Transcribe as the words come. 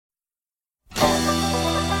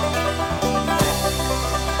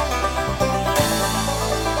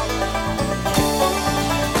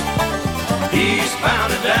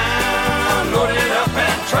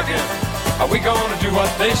what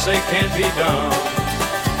they say can't be done.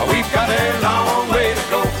 We've got a long way to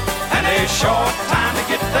go and a short time to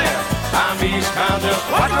get there. I'm eastbound, just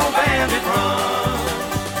watch no bandit run.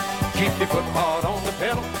 Keep your foot hard on the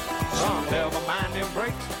pedal, son, never mind them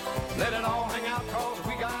brakes. Let it all hang out, cause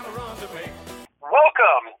we got a run to make.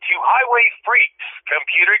 Welcome to HiWay Freeks,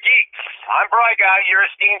 Computer Geeks. I'm BriGuy, your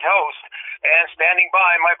esteemed host. And standing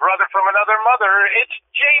by, my brother from another mother, it's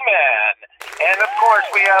J-Man. And of course,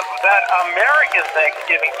 we have that American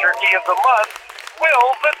Thanksgiving turkey of the month, Will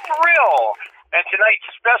the Thrill. And tonight's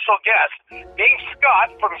special guest, Dave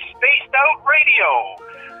Scott from Spaced Out Radio.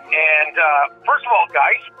 And first of all,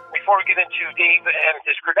 guys, before we get into Dave and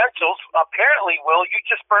his credentials, apparently, Will, you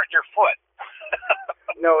just burnt your foot.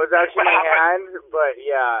 No, it was actually my hand, but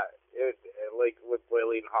yeah, it like with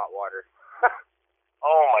boiling hot water.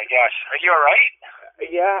 Oh my gosh, are you all right?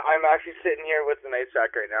 Yeah, I'm actually sitting here with an ice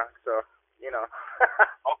pack right now, so you know.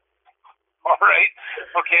 All right,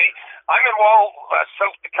 okay. I'm in Wall,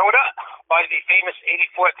 South Dakota, by the famous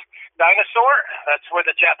 80-foot dinosaur. That's where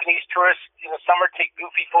the Japanese tourists in the summer take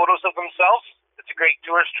goofy photos of themselves. It's a great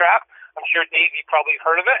tourist trap. I'm sure Dave, you probably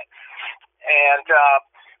heard of it. And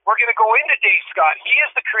we're going to go into Dave Scott. He is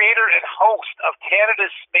the creator and host of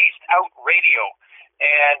Canada's Spaced Out Radio.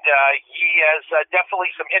 And he has definitely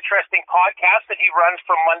some interesting podcasts that he runs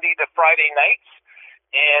from Monday to Friday nights.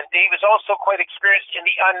 And Dave is also quite experienced in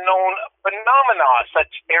the unknown phenomena,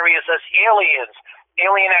 such areas as aliens,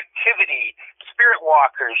 alien activity, spirit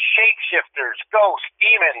walkers, shapeshifters, ghosts,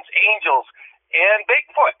 demons, angels, and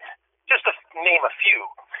Bigfoot, just to name a few.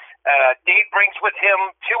 Dave brings with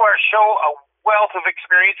him to our show a wealth of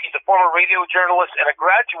experience. He's a former radio journalist and a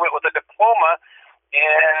graduate with a diploma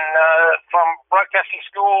from Broadcasting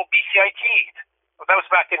School, BCIT. That was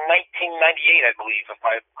back in 1998, I believe, if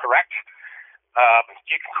I'm correct.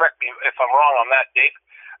 You can correct me if I'm wrong on that, Dave.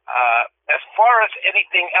 As far as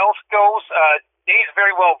anything else goes, Dave's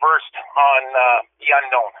very well versed on the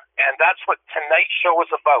unknown, and that's what tonight's show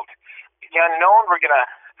is about. The unknown, we're going to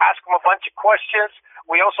ask him a bunch of questions.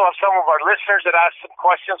 We also have some of our listeners that ask some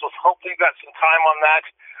questions. We'll hopefully we've got some time on that.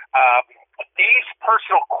 Dave's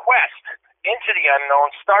personal quest into the unknown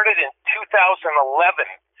started in 2011.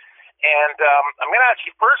 And I'm going to ask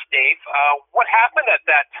you first, Dave, what happened at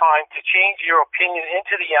that time to change your opinion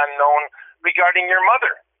into the unknown regarding your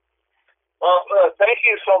mother? Well, thank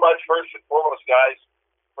you so much, first and foremost, guys,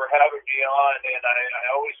 for having me on. And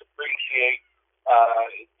I always appreciate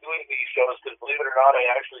doing these shows because, believe it or not, I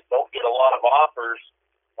actually don't get a lot of offers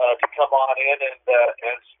to come on in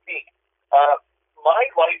and speak. My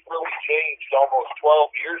life really changed almost 12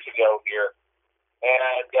 years ago here,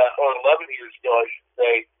 or 11 years ago, I should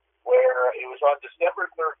say, where it was on December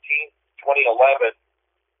 13th, 2011,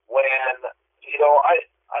 when, you know,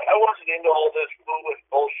 I wasn't into all this flu and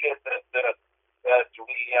bullshit that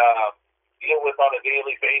we deal with on a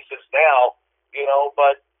daily basis now, you know,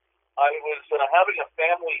 but I was having a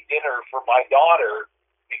family dinner for my daughter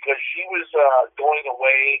because she was going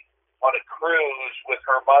away on a cruise with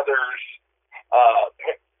her mother's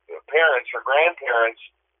parents or grandparents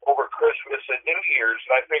over Christmas and New Year's,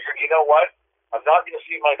 and I figured, you know what? I'm not going to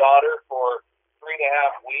see my daughter for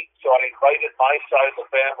 3.5 weeks, so I invited my side of the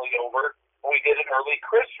family over, and we did an early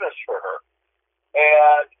Christmas for her.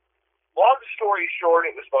 And long story short,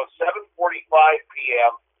 it was about 7:45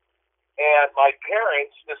 p.m., and my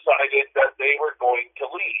parents decided that they were going to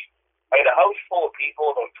leave. I had a house full of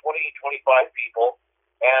people, about 20, 25 people,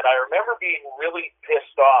 and I remember being really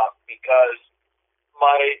pissed off because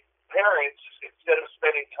my parents, instead of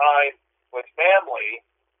spending time with family,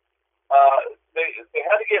 they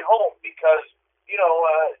had to get home because, you know,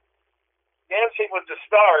 Dancing with the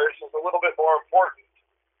Stars is a little bit more important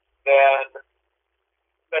than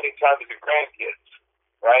spending time with the grandkids,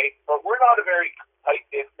 right? But we're not a very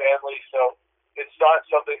tight-knit family, so it's not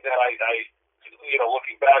something that I you know,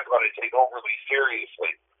 looking back on it, take overly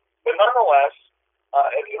seriously. But nonetheless,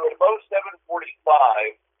 at about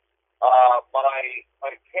 7:45,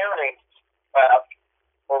 my parents left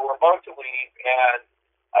or were about to leave, and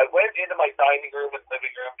I went into my dining room and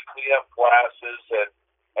living room to clean up glasses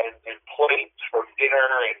and plates from dinner,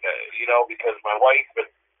 and you know, because my wife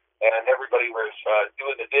and everybody was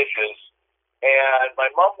doing the dishes. And my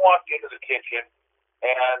mom walked into the kitchen,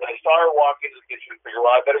 and I saw her walk into the kitchen and figured,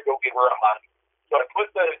 well, I better go give her a hug. So I put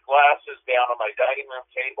the glasses down on my dining room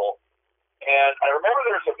table, and I remember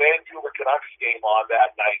there was a Vancouver Canucks game on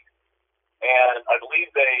that night. And I believe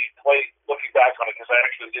they played, looking back on it, because I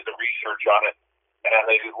actually did the research on it, and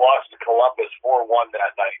they lost to Columbus 4-1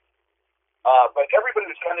 that night. But everybody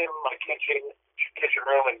was kind of in my kitchen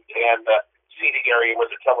room and seating area where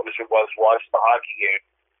the television was, watched the hockey game.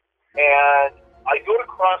 And I go to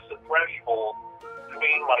cross the threshold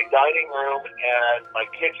between my dining room and my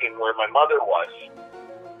kitchen where my mother was.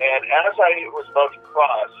 And as I was about to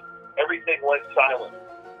cross, everything went silent.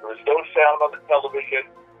 There was no sound on the television,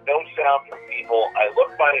 no sound from people. I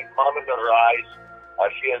looked my mom in her eyes.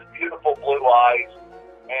 She has beautiful blue eyes,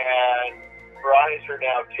 and her eyes are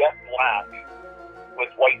now jet black with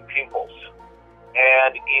white pupils.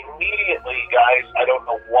 And immediately, guys, I don't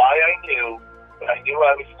know why I knew, but I knew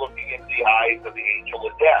I was looking into the eyes of the angel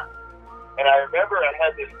of death. And I remember I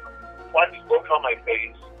had this perplexed look on my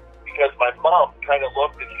face because my mom kind of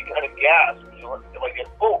looked and she kind of gasped. She looked like,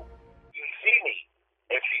 oh, you see me?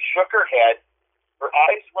 And she shook her head. Her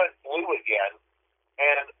eyes went blue again,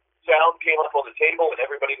 and sound came up on the table, and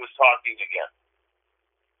everybody was talking again.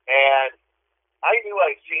 And I knew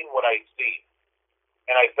I'd seen what I'd seen.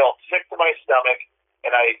 And I felt sick to my stomach,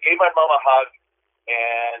 and I gave my mom a hug,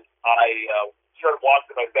 and I started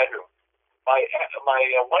walking to my bedroom. My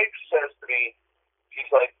wife says to me, she's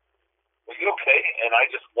like, "Are you okay?" And I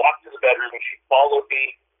just walked to the bedroom, and she followed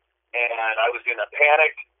me, and I was in a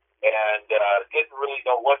panic, and didn't really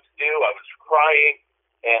know what to do. I was crying,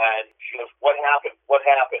 and she goes, "What happened? What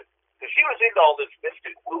happened?" Because she was into all this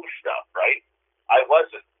mystic woo stuff, right? I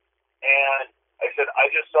wasn't. And I said, "I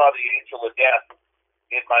just saw the angel of death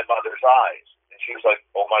in my mother's eyes." And she was like,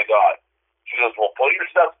 "Oh my God." She goes, "Well, pull your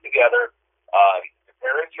stuff together. Your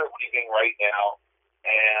parents are leaving right now,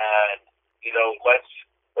 and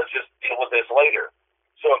let's just deal with this later."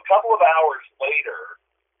 So a couple of hours later,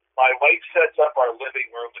 my wife sets up our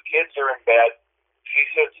living room. The kids are in bed. She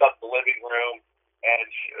sets up the living room,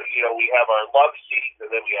 and we have our love seat, and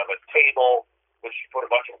then we have a table, which she put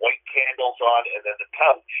a bunch of white candles on, and then the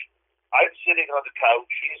couch. I'm sitting on the couch.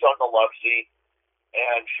 She's on the love seat.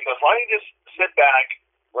 And she goes, "Why don't you just sit back,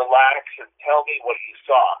 relax, and tell me what you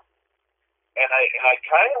saw?" And I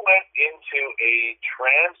kind of went into a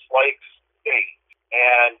trance-like state.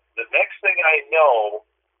 And the next thing I know,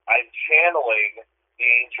 I'm channeling the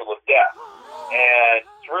angel of death. And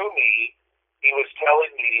through me, he was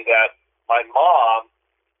telling me that my mom,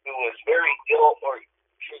 who was very ill, or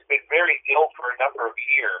she's been very ill for a number of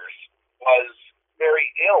years, was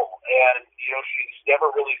very ill. And, she's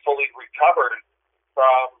never really fully recovered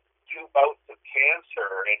from 2 bouts of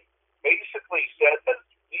cancer, and basically said that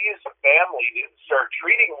we as a family didn't start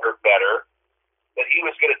treating her better, that he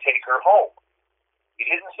was going to take her home. He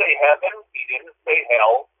didn't say heaven, he didn't say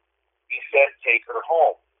hell, he said take her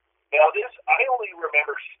home. Now I only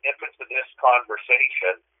remember snippets of this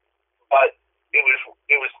conversation, but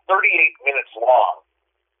it was 38 minutes long.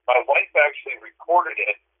 My wife actually recorded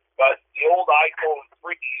it, but the old iPhone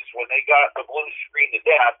 3s, when they got the blue screen to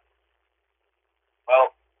death,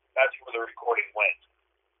 well, that's where the recording went,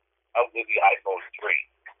 out with the iPhone 3.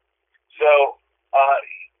 So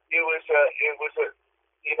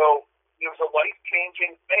it was a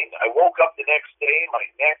life-changing thing. I woke up the next day, my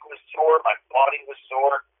neck was sore, my body was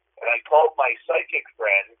sore, and I called my psychic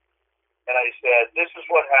friend, and I said, "This is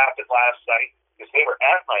what happened last night," because they were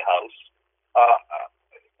at my house.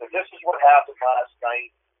 "This is what happened last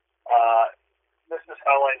night. This is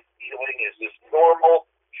how I'm feeling. Is this normal?"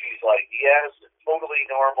 She's like, "Yes, it's totally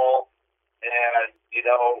normal." And,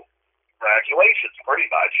 congratulations, pretty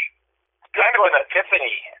much. Kind of an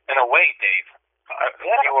epiphany in a way, Dave.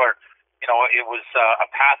 You were, it was a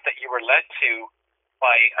path that you were led to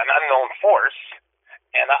by an unknown force.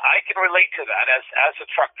 And I can relate to that. As a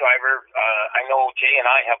truck driver, I know Jay and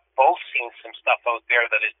I have both seen some stuff out there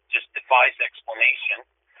that it just defies explanation.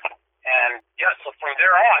 And yeah, so from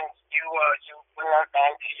there on, you went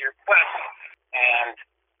on to your quest. And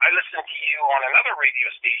I listened to you on another radio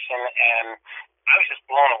station, and I was just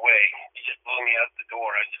blown away. You just blew me out the door.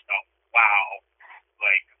 I just thought, wow,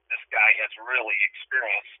 like this guy has really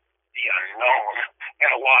experienced the unknown in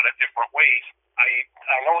a lot of different ways.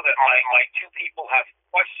 I know that my 2 people have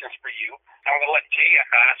questions for you. I'm going to let Jay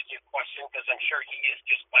ask you a question because I'm sure he is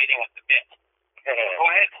just biting at the bit. Go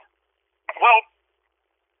ahead. Well,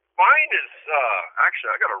 mine is actually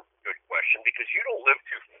I got a good question because you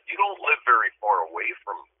don't live very far away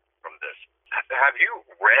from this. Have you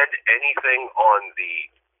read anything on the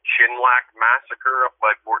Chinlac massacre up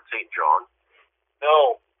by Fort St. John?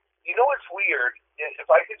 No. It's weird. If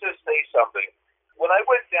I could just say something. When I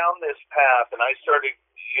went down this path and I started,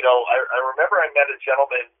 I remember I met a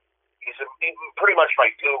gentleman. He's pretty much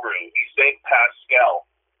my guru. He's named Pascal.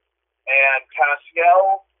 And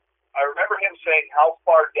Pascal, I remember him saying, "How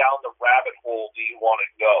far down the rabbit hole do you want to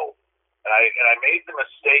go?" And I made the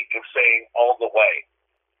mistake of saying all the way.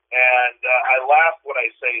 And I laugh when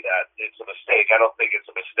I say that. It's a mistake. I don't think it's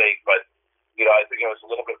a mistake, but, I think I was a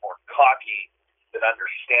little bit more cocky. an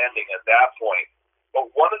understanding at that point. But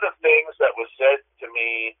one of the things that was said to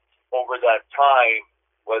me over that time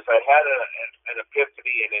was I had an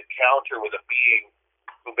epiphany, an encounter with a being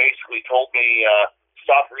who basically told me,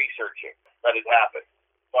 stop researching, let it happen.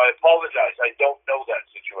 So I apologize. I don't know that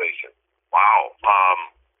situation. Wow.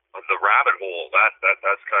 The rabbit hole,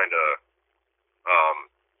 that's kind of,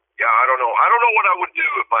 yeah, I don't know. I don't know what I would do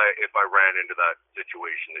if I ran into that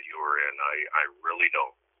situation that you were in. I really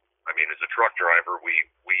don't. I mean, as a truck driver,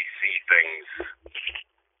 we see things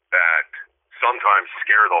that sometimes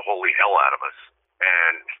scare the holy hell out of us,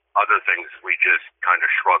 and other things we just kind of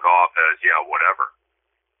shrug off as, yeah, whatever.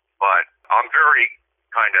 But I'm very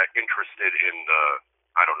kind of interested in the,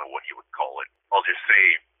 I don't know what you would call it. I'll just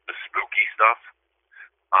say the spooky stuff.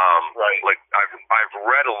 Right. Like I've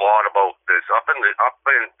read a lot about this up in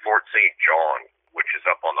Fort St. John, which is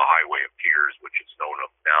up on the Highway of Tears, which is known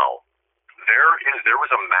of now. There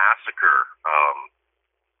was a massacre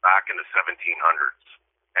back in the 1700s,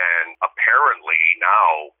 and apparently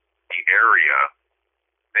now the area,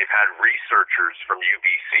 they've had researchers from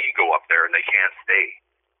UBC go up there and they can't stay.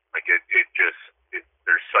 Like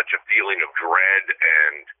there's such a feeling of dread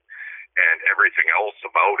and everything else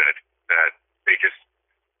about it that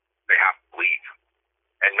they have to leave,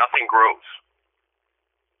 and nothing grows.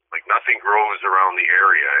 Like nothing grows around the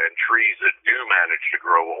area, and trees that do manage to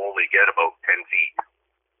grow only get about 10 feet.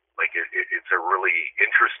 Like it's a really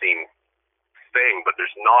interesting thing, but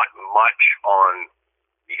there's not much on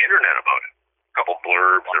the internet about it. A couple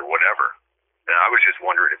blurbs or whatever. And I was just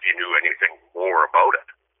wondering if you knew anything more about it.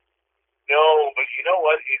 No, but you know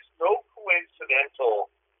what? It's so coincidental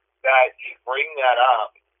that you bring that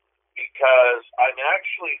up, because I'm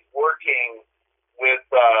actually working with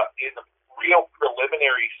in the real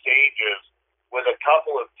preliminary stages with a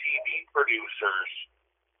couple of TV producers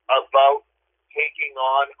about taking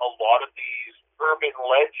on a lot of these urban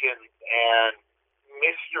legends and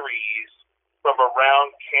mysteries from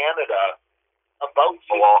around Canada about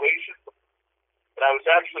situations. And I was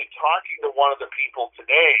actually talking to one of the people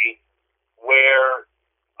today where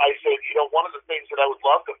I said, one of the things that I would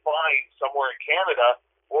love to find somewhere in Canada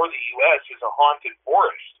or the U.S. is a haunted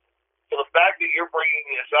forest. So the fact that you're bringing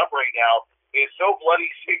this up right now is so bloody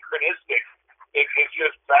synchronistic, it's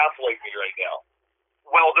just baffling me right now.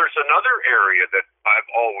 Well, there's another area that I've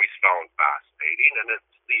always found fascinating, and it's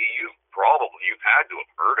you've had to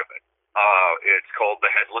have heard of it. It's called the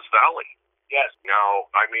Headless Valley. Yes. Now,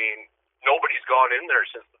 I mean, nobody's gone in there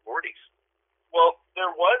since the 40s. Well,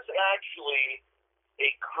 there was actually a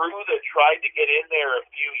crew that tried to get in there a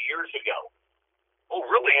few years ago. Oh,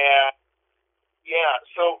 really? And, yeah,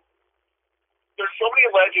 so there's so many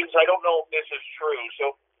legends, I don't know if this is true.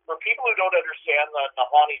 So for people who don't understand the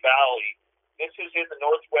Nahanni Valley, this is in the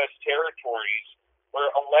Northwest Territories, where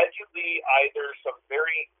allegedly either some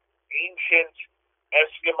very ancient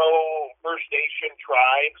Eskimo First Nation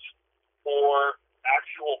tribes or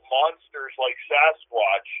actual monsters like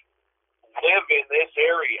Sasquatch live in this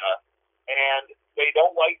area, and they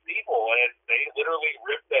don't like people, and they literally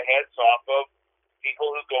rip the heads off of people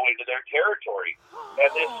who go into their territory. And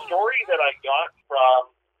this story that I got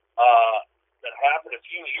from that happened a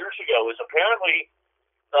few years ago is apparently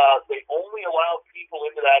they only allow people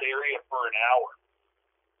into that area for an hour.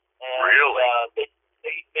 And, really?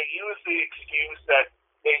 They use the excuse that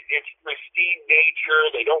it's pristine nature.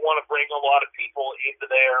 They don't want to bring a lot of people into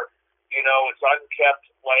there. It's unkept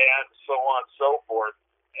land, so on and so forth,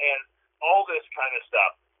 and all this kind of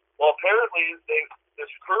stuff. Well, apparently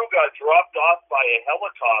this crew got dropped off by a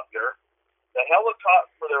helicopter. The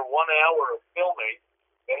helicopter, for their 1 hour of filming,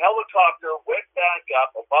 the helicopter went back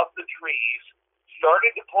up above the trees,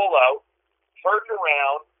 started to pull out, turned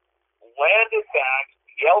around, landed back,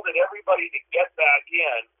 yelled at everybody to get back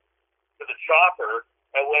in to the chopper.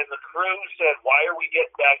 And when the crew said, "Why are we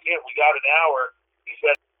getting back in? We got an hour," he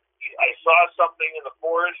said, "I saw something in the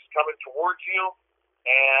forest coming towards you,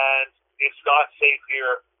 and it's not safe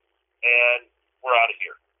here, and we're out of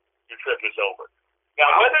here. Your trip is over."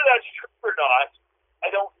 Now, whether that's true or not, I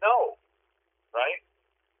don't know, right?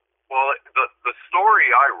 Well, the story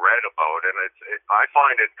I read about, and I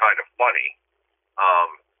find it kind of funny,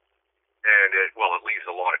 and it leaves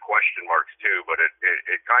a lot of question marks too, but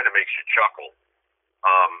it kind of makes you chuckle.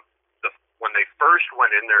 When they first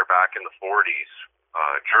went in there back in the 40s,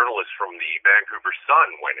 journalists from the Vancouver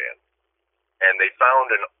Sun went in, and they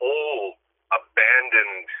found an old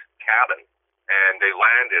abandoned cabin, and they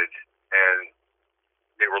landed, and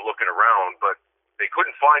they were looking around, but they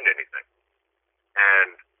couldn't find anything.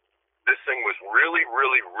 And this thing was really,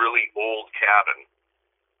 really, really old cabin,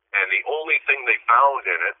 and the only thing they found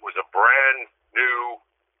in it was a brand new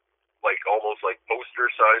like almost like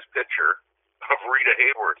poster-sized picture of Rita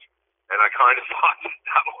Hayworth. And I kind of thought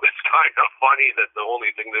that was kind of funny that the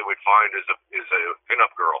only thing they would find is a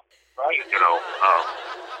pinup girl, Right. you know.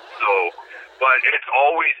 But it's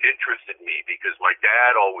always interested me because my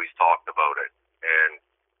dad always talked about it, and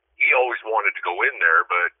he always wanted to go in there.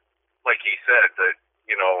 But like he said, that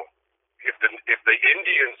you know, if the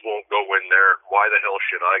Indians won't go in there, why the hell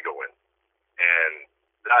should I go in? And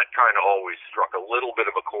that kind of always struck a little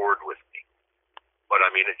bit of a chord with me. But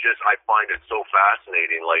I mean, I find it so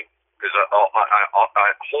fascinating, like. Because a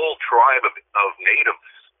whole tribe of natives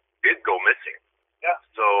did go missing. Yeah.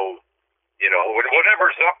 So, you know,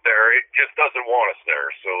 whatever's up there, it just doesn't want us there,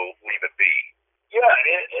 so leave it be. Yeah,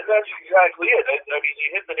 and that's exactly it. I mean, you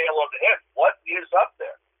hit the nail on the head. What is up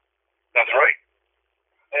there? That's right.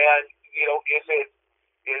 And, you know, is it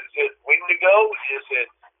Wendigo? Is it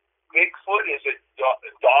Bigfoot? Is it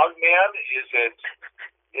Dogman? Is it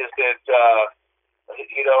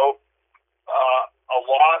you know, a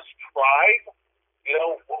lost tribe? You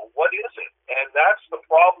know, what is it? And that's the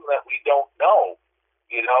problem that we don't know.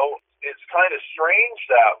 You know, it's kind of strange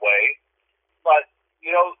that way. But,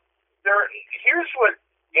 you know, here's what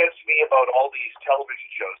gets me about all these television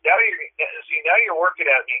shows. Now you're working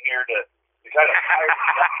at me here to kind of fire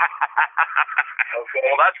me up. Okay.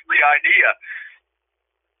 Well, that's the idea.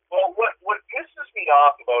 Well, what pisses me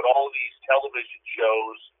off about all these television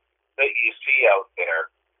shows that you see out there,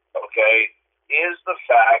 okay, is the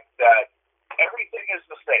fact that everything is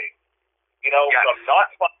the same. You know, yes. From not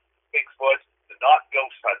Bigfoot to not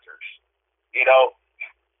ghost hunters. You know,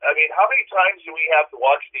 I mean, how many times do we have to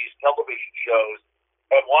watch these television shows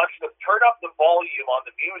and watch them turn up the volume on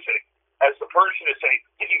the music as the person is saying,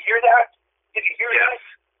 "Did you hear that? Did you hear yes.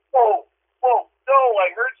 that? Whoa, no,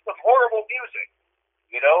 I heard some horrible music."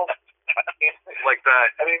 You know, like that.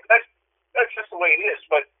 I mean, that's just the way it is.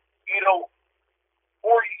 But you know,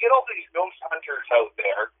 or you get all these ghost hunters out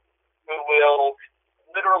there who will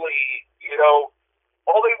literally, you know,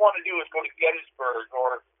 all they want to do is go to Gettysburg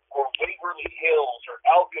or Waverly Hills or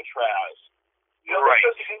Alcatraz. You know, right.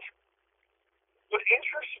 What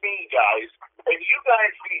interests me, guys, and you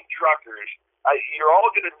guys being truckers, you're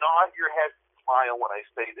all going to nod your head and smile when I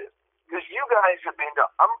say this, because you guys have been to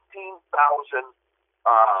umpteen thousand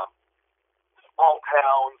small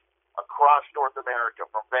towns across North America,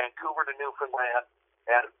 from Vancouver to Newfoundland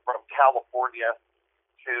and from California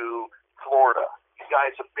to Florida. You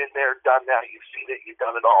guys have been there, done that. You've seen it. You've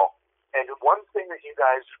done it all. And one thing that you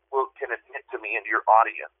guys can admit to me and your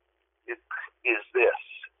audience is this.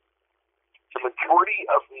 The majority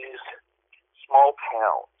of these small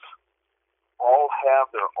towns all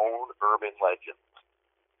have their own urban legends.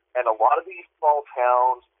 And a lot of these small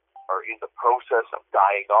towns are in the process of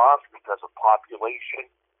dying off because of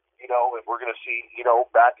population. You know, and we're going to see, you know,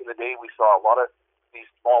 back in the day, we saw a lot of these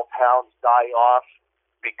small towns die off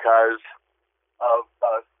because of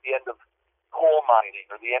the end of coal mining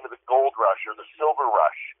or the end of the gold rush or the silver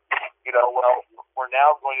rush. You know, well, we're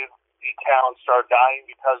now going to see towns start dying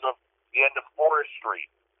because of the end of forestry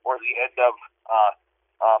or the end of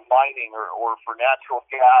mining or for natural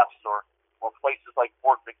gas or places like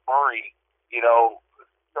Fort McMurray, you know,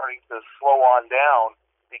 starting to slow on down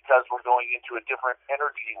because we're going into a different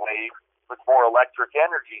energy wave with more electric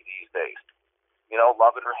energy these days. You know,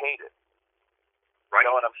 love it or hate it. Right. You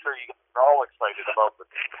know, and I'm sure you guys are all excited about the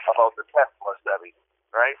Tesla study,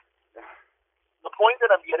 right? The point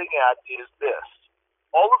that I'm getting at is this.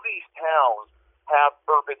 All of these towns have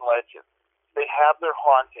urban legends. They have their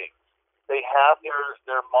hauntings. They have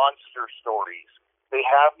their monster stories. They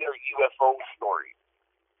have their UFO stories.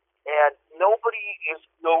 And nobody is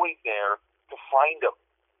going there to find them.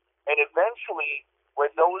 And eventually, when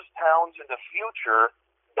those towns in the future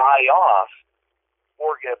die off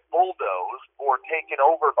or get bulldozed or taken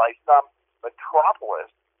over by some metropolis,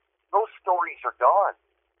 those stories are gone.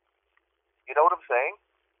 You know what I'm saying?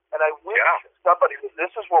 And I wish somebody,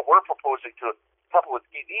 this is what we're proposing to a couple of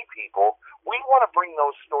TV people, we want to bring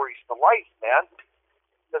those stories to life, man.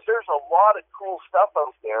 Because there's a lot of cool stuff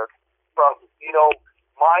out there from, you know,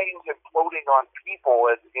 mines imploding on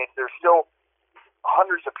people, and there's still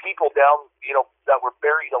hundreds of people down, you know, that were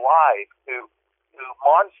buried alive, to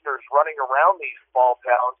monsters running around these small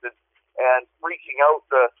towns and freaking out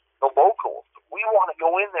the locals. We want to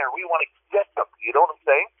go in there. We want to get them. You know what I'm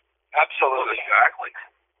saying? Absolutely, exactly.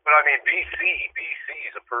 But I mean, BC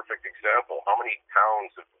is a perfect example. How many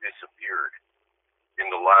towns have disappeared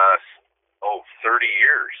in the last 30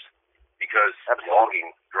 years because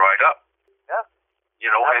logging dried up? Yeah. You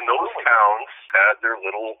know, and those towns had their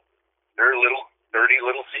dirty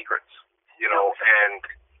little secrets. You know, and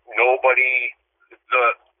nobody,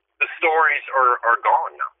 the stories are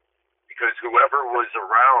gone now because whoever was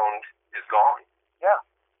around is gone. Yeah,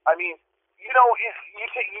 I mean, you know, if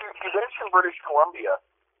you mentioned British Columbia,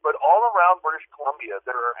 but all around British Columbia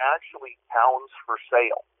there are actually towns for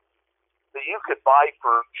sale that you could buy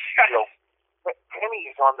for, you know,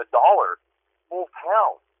 pennies on the dollar, full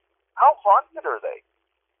town. How haunted are they?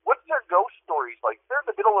 What's their ghost stories like? They're in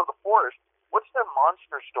the middle of the forest. What's their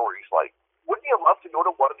monster stories like? Wouldn't you love to go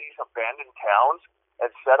to one of these abandoned towns and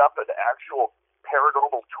set up an actual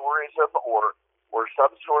paranormal tourism or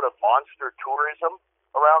some sort of monster tourism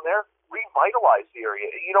around there? Revitalize the area.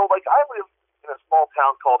 You know, like I live in a small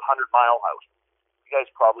town called 100 Mile House. You guys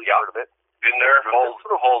probably heard of it. Been there, hauled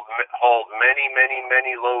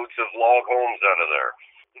many loads of log homes out of there.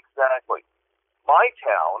 Exactly. My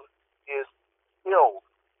town is filled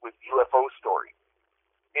with UFO stories.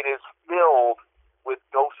 It is filled with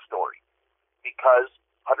ghost stories because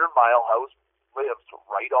 100 Mile House lives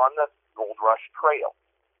right on the Gold Rush Trail.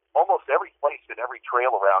 Almost every place and every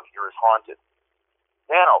trail around here is haunted.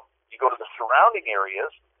 Now, you go to the surrounding areas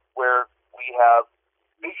where we have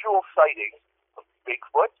visual sightings of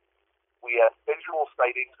Bigfoot, we have visual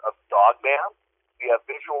sightings of Dogman, we have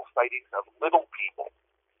visual sightings of little people.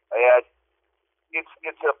 And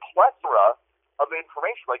it's a plethora of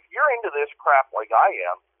information. Like, if you're into this crap like I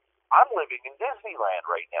am, I'm living in Disneyland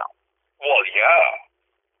right now. Well, yeah.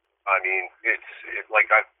 I mean,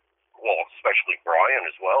 especially Brian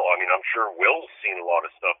as well. I mean, I'm sure Will's seen a lot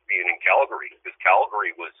of stuff being in Calgary, because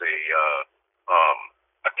Calgary was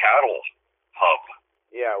a cattle hub.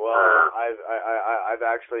 Yeah, well, I've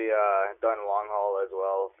actually done long haul as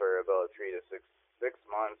well for about 3 to 6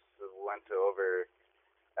 months. Went to over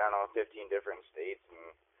 15 different states,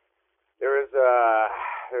 and there was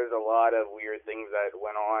a lot of weird things that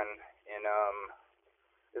went on in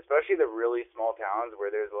especially the really small towns where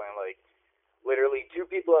there's only like literally 2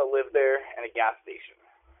 people that live there and a gas station.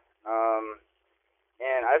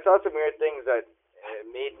 And I saw some weird things that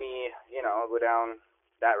made me, go down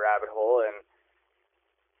that rabbit hole. And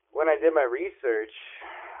when I did my research,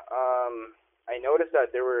 I noticed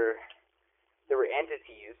that there were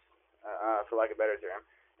entities, for lack of a better term,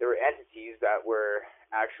 there were entities that were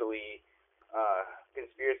actually,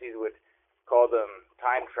 conspiracies would call them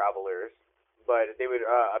time travelers, but they would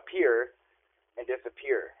appear and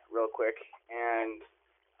disappear real quick. And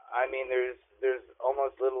I mean, there's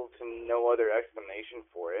almost little to no other explanation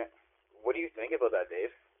for it. What do you think about that,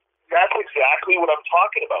 Dave? That's exactly what I'm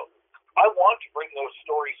talking about. I want to bring those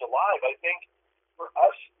stories alive. I think for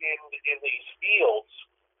us in these fields,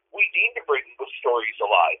 we need to bring those stories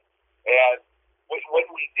alive. And when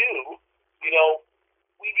we do,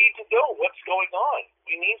 we need to know what's going on.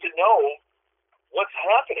 We need to know what's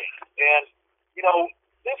happening. And,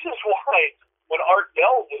 this is why when Art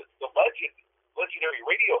Bell, the legendary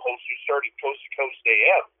radio host who started Coast to Coast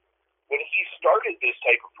AM, when he started this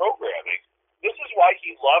type of programming, this is why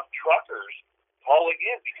he loved truckers calling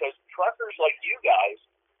in, because truckers like you guys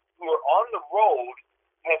who are on the road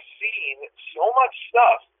have seen so much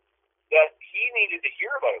stuff that he needed to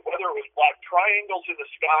hear about it, whether it was black triangles in the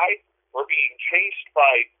sky or being chased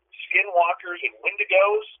by skinwalkers and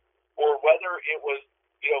wendigos, or whether it was,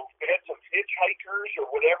 phantom hitchhikers or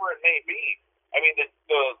whatever it may be. I mean,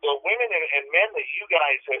 the women and men that you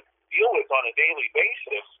guys deal with on a daily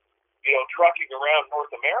basis, trucking around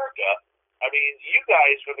North America, I mean, you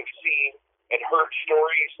guys would have seen and heard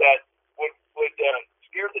stories that would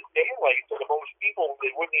scare the daylights out of most people.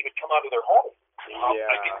 They wouldn't even come out of their home. Yeah.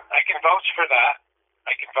 I can vouch for that.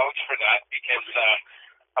 Because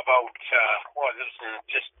about this is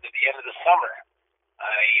just at the end of the summer,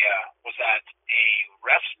 I was at a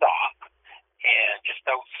rest stop and just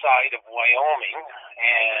outside of Wyoming,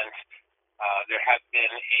 and there had been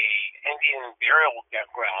a Indian burial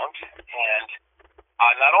ground, and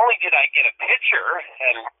not only did I get a picture,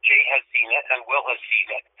 and Jay has seen it and Will has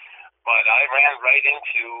seen it, but I ran right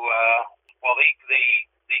into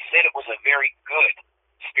they said it was a very good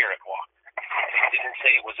spirit walk. They didn't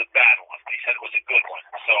say it was a bad one. They said it was a good one.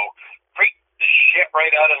 So freaked the shit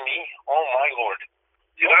right out of me. Oh my Lord.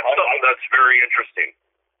 See, that's something that's very interesting.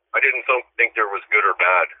 I didn't think there was good or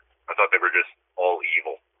bad. I thought they were just all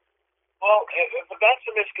evil. Well, but that's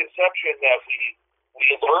a misconception that we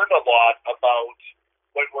learn a lot about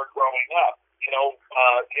when we're growing up.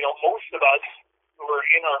 Most of us who are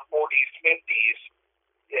in our 40s, 50s,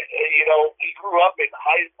 we grew up in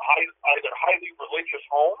either highly religious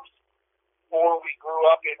homes, or we grew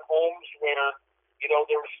up in homes where,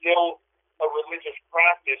 there was still a religious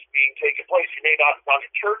practice being taken place. You may not have gone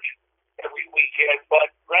to church every weekend,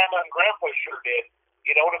 but Grandma and Grandpa sure did.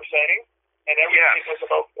 You know what I'm saying? And everything was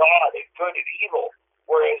about God and good and evil.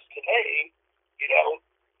 Whereas today,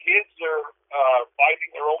 kids are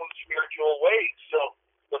finding their own spiritual ways. So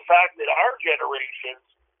the fact that our generations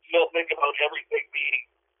still think about everything being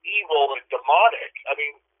evil and demonic, I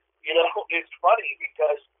mean, it's funny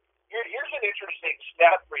because here's an interesting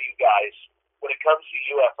stat for you guys when it comes to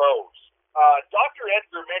UFOs. Dr.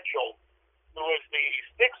 Edgar Mitchell, who was the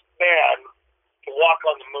sixth man to walk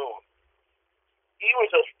on the moon, he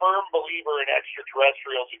was a firm believer in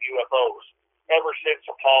extraterrestrials and UFOs ever since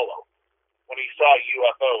Apollo, when he saw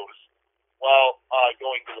UFOs while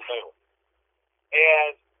going to the moon.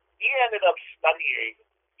 And he ended up studying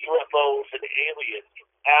UFOs and aliens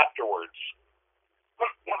afterwards.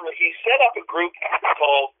 He set up a group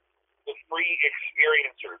called the Free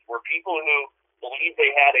Experiencers, where people who believe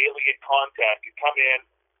they had alien contact could come in,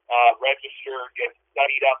 register, get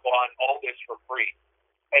studied up on all this for free.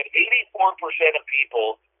 And 84% of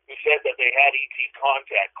people who said that they had ET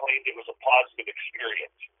contact claimed it was a positive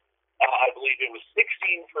experience. I believe it was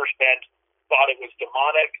 16% thought it was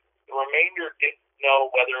demonic. The remainder didn't know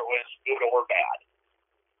whether it was good or bad.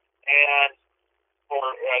 And, or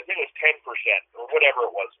I think it was 10% or whatever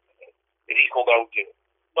it was it equaled out to.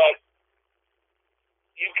 But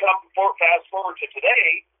you fast forward to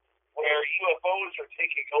today, where UFOs are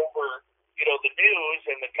taking over, the news,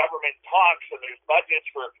 and the government talks, and there's budgets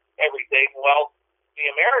for everything. Well, the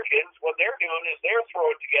Americans, what they're doing is they're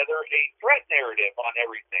throwing together a threat narrative on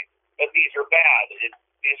everything. That these are bad,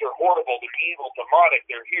 these are horrible, they're evil, demonic,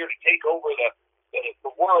 they're here to take over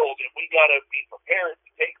the world, and we got to be prepared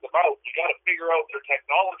to take them out. We got to figure out their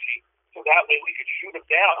technology so that way we can shoot them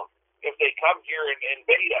down if they come here and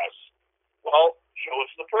invade us. Well, show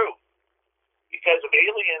us the proof. Because if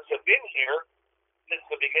aliens have been here since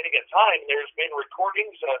the beginning of time, there's been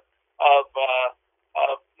recordings of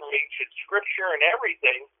ancient scripture and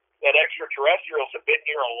everything that extraterrestrials have been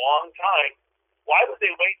here a long time. Why would they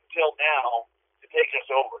wait until now to take us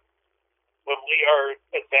over when we are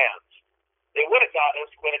advanced? They would have got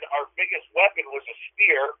us when our biggest weapon was a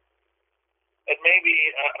spear and maybe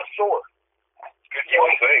a sword. Good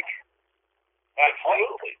point, think.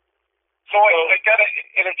 Absolutely. So I got to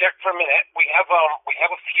interject for a minute. We have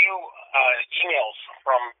a few emails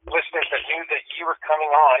from listeners that knew that you were coming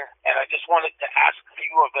on, and I just wanted to ask a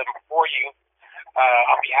few of them for you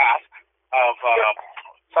on behalf of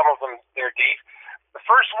some of them there, Dave. The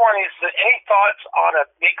first one is, any thoughts on a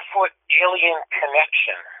Bigfoot alien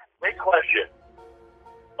connection? Great question.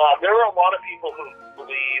 There are a lot of people who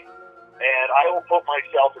believe, and I will put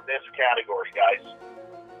myself in this category, guys.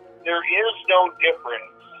 There is no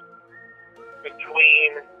difference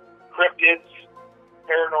between cryptids,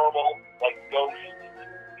 paranormal, like ghosts,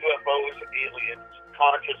 UFOs, aliens,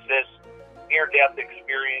 consciousness, near-death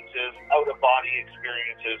experiences, out-of-body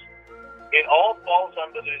experiences. It all falls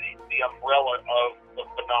under the umbrella of the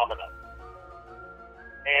phenomena.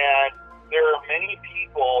 And there are many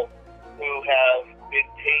people who have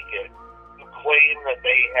been taken who claim that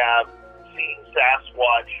they have seen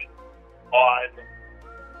Sasquatch on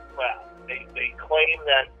craft. They claim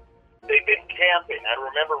that they've been camping. I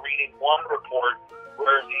remember reading one report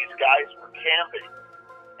where these guys were camping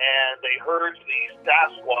and they heard the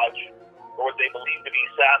Sasquatch, or what they believed to be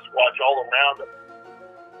Sasquatch, all around them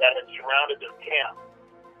that had surrounded their camp.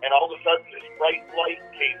 And all of a sudden this bright light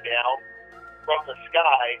came down from the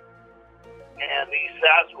sky and the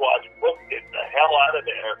Sasquatch booked it the hell out of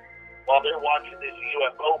there while they're watching this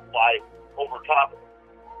UFO fly over top of them.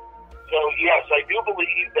 So yes, I do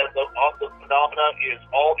believe that the phenomena is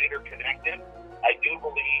all interconnected. I do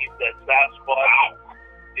believe that Sasquatch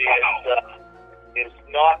is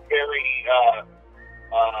not very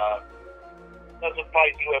doesn't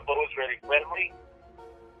find UFOs very friendly.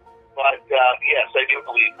 But yes, I do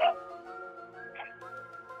believe that.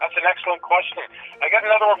 That's an excellent question. I got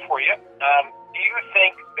another one for you. Do you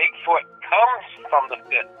think Bigfoot comes from the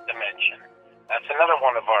fifth dimension? That's another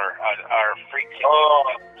one of our freaks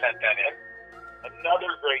sent that in.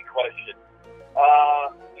 Another great question.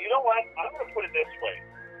 You know what? I'm going to put it this way.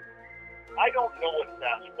 I don't know what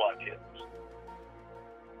Sasquatch is.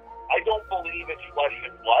 I don't believe it's flesh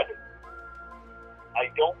and blood. I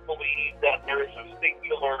don't believe that there is a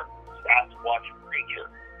singular Sasquatch creature.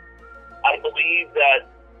 I believe that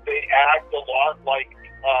they act a lot like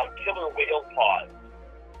killer whale pods,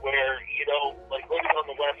 where, like living on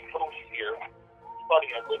the West Coast here. It's funny,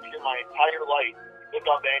 I've lived here my entire life, lived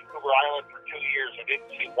on Vancouver Island for 2 years, and didn't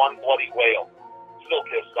see one bloody whale. Still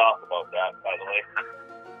pissed off about that, by the way.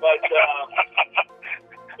 But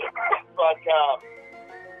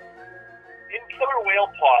in killer whale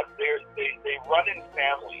pods, they run in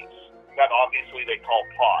families that obviously they call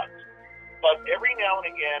pods. But every now and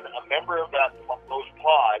again, a member of those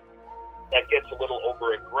pods that gets a little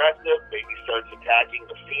over-aggressive, maybe starts attacking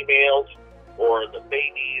the females or the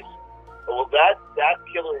babies, well, that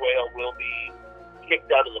killer whale will be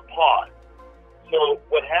kicked out of the pod. So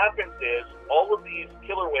what happens is all of these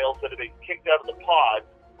killer whales that have been kicked out of the pod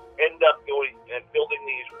end up going and building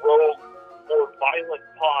these rogue, more violent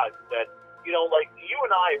pods that, like you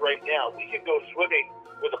and I right now, we can go swimming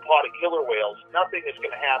with a pod of killer whales. Nothing is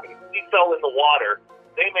going to happen. If we fell in the water,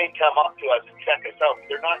 they may come up to us and check us out.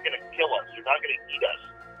 They're not going to kill us. They're not going to eat us.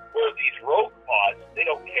 Whereas these rogue pods, they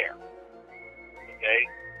don't care. Okay?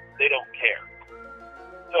 They don't care.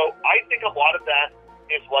 So I think a lot of that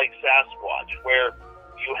is like Sasquatch, where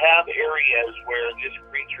you have areas where this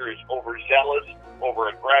creature is overzealous,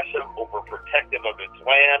 over-aggressive, over-protective of its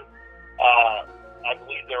land. I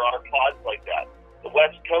believe there are pods like that. The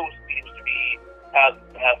West Coast seems to have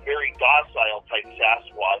very docile type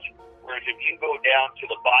Sasquatch, whereas if you go down to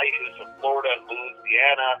the bayous of Florida and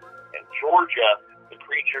Louisiana and Georgia, the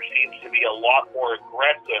creature seems to be a lot more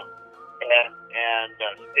aggressive and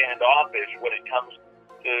standoffish when it comes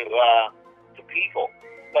to people.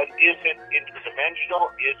 But is it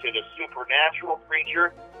interdimensional? Is it a supernatural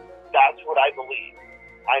creature? That's what I believe.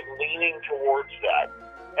 I'm leaning towards that.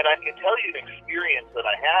 And I can tell you an experience that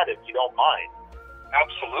I had, if you don't mind.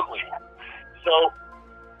 Absolutely. So,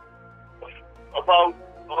 about,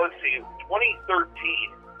 2013,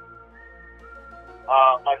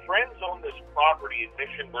 my friends own this property in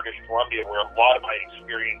Mission, British Columbia, where a lot of my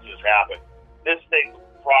experiences happened. This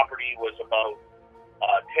property was about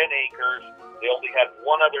 10 acres. They only had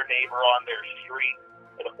one other neighbor on their street,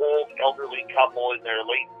 an old elderly couple in their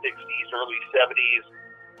late 60s, early 70s,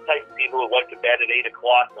 type of people who went to bed at 8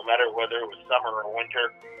 o'clock, no matter whether it was summer or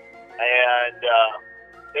winter. And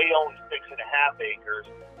they owned 6.5 acres,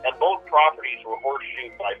 and both properties were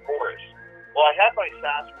horseshoed by forests. Well, I had my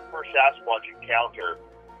first Sasquatch encounter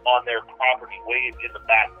on their property way in the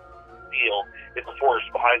back field, in the forest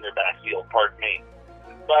behind their back field, pardon me.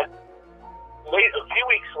 But a few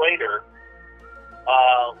weeks later,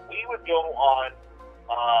 we would go on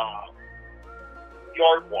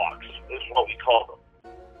yard walks, is what we call them,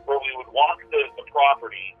 where we would walk the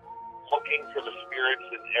property looking for the spirits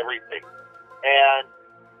and everything. And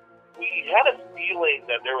we had a feeling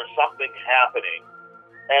that there was something happening.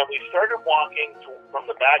 And we started walking from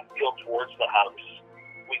the back field towards the house.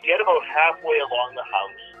 We get about halfway along the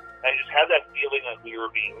house, and I just had that feeling that we were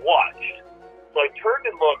being watched. So I turned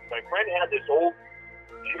and looked. My friend had this old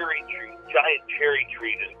giant cherry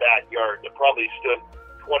tree in his backyard that probably stood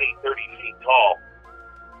 20, 30 feet tall.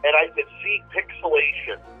 And I could see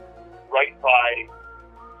pixelation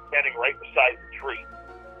standing right beside the tree.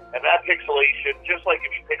 And that pixelation, just like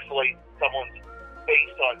if you pixelate someone's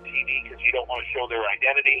face on TV because you don't want to show their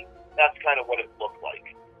identity, that's kind of what it looked like.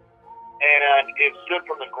 And it stood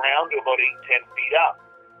from the ground to about 8, 10 feet up.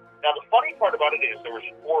 Now, the funny part about it is there was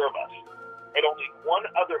 4 of us, and only one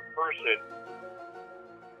other person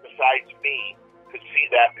besides me could see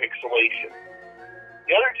that pixelation.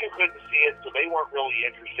 The other 2 couldn't see it, so they weren't really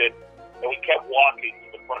interested, and we kept walking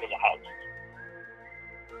to the front of the house.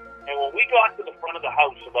 And when we got to the front of the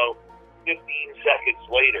house about 15 seconds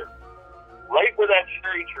later, right where that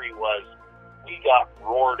cherry tree was, we got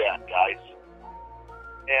roared at, guys.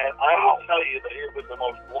 And I will tell you that it was the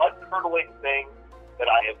most blood-curdling thing that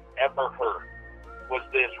I have ever heard, was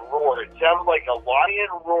this roar. It sounded like a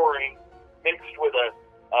lion roaring mixed with a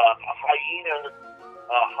hyena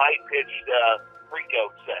high-pitched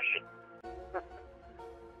freak-out session.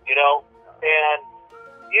 And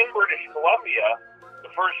in British Columbia, the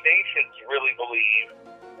First Nations really believe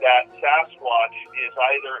that Sasquatch is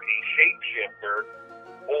either a shapeshifter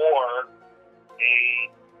or a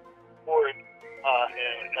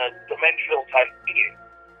dimensional type being.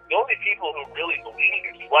 The only people who really believe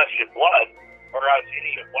it's flesh and blood are us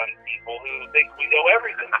idiot white people who think we know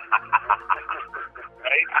everything.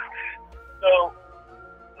 Right? So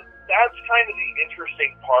that's kind of the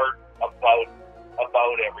interesting part about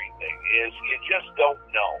everything, is you just don't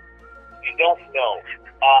know. You don't know.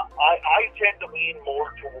 I tend to lean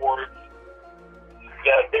more towards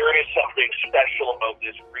that there is something special about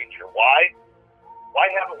this creature. Why? Why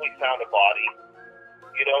haven't we found a body?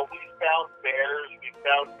 We've found bears, we've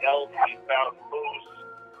found elk, we've found moose,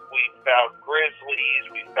 we've found grizzlies,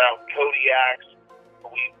 we've found Kodiaks,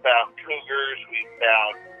 we've found cougars, we've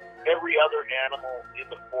found every other animal in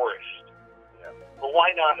the forest. Yeah. But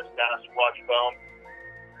why not a Sasquatch bone?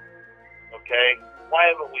 Okay? Why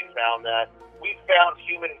haven't we found that? We've found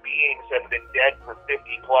human beings that have been dead for 50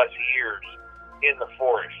 plus years in the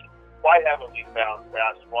forest. Why haven't we found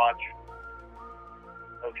Sasquatch?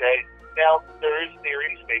 Okay? Now, there is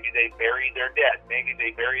theories. Maybe they bury their dead. Maybe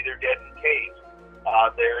they bury their dead in caves.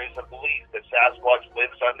 There is a belief that Sasquatch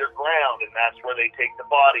lives underground, and that's where they take the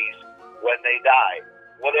bodies when they die.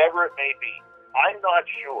 Whatever it may be, I'm not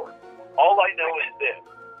sure. All I know is this: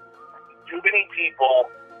 too many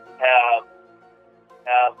people have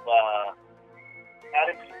had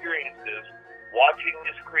experiences watching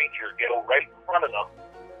this creature go right in front of them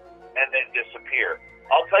and then disappear.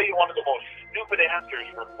 I'll tell you one of the most stupid answers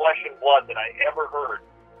for flesh and blood that I ever heard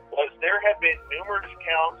was there have been numerous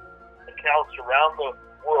accounts around the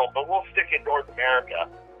world, but we'll stick in North America,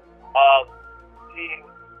 of seeing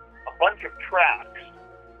a bunch of tracks,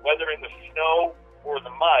 whether in the snow or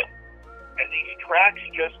the mud, and these tracks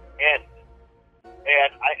just end.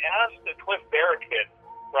 And I asked the Cliff Barrican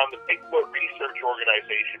from the Bigfoot Research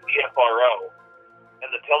Organization, BFRO, and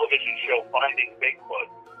the television show Finding Bigfoot,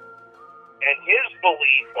 and his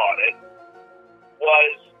belief on it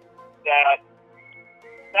was that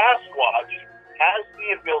Sasquatch has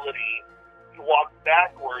the ability to walk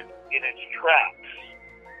backwards in its tracks.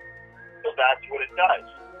 So that's what it does.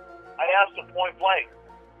 I asked him point blank.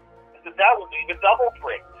 I said, that would leave a double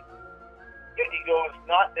print. And he goes,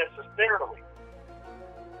 not necessarily.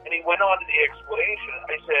 And he went on to the explanation.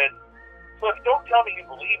 I said, look, don't tell me you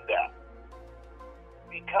believe that.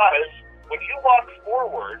 Because when you walk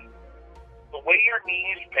forward, the way your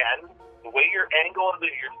knees bend, the way your angle of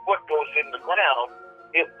your foot goes in the ground,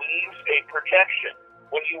 it leaves a protection.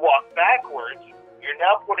 When you walk backwards, you're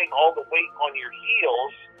now putting all the weight on your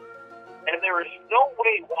heels, and there is no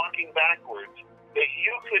way walking backwards that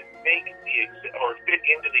you could make or fit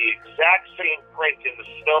into the exact same print in the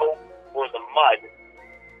snow or the mud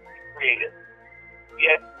to create it.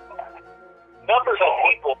 Yet, numbers of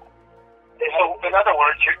people. So, in other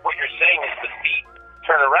words, what you're saying is the feet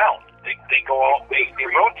turn around. They go out, they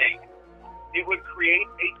rotate. It would create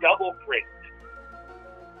a double print.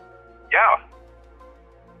 Yeah.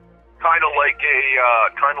 Kind of like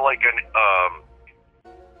an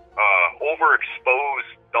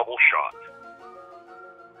overexposed double shot.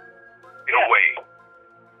 In a way.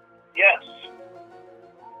 Yes.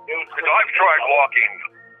 Because I've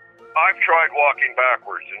tried walking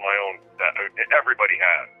backwards in my own. Everybody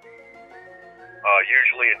has.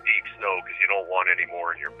 Usually in deep snow because you don't want any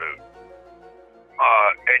more in your boot.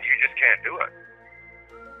 And you just can't do it.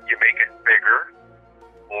 You make it bigger,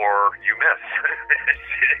 or you miss.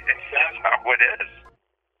 That's how it is.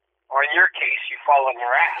 Or in your case, you fall on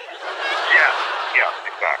your ass. Yeah,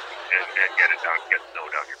 exactly. And get snow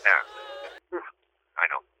down your pants. I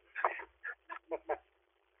know.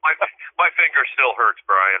 My finger still hurts,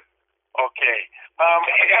 Brian. Okay.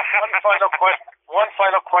 One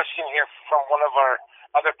final question here from one of our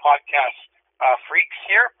other podcast freaks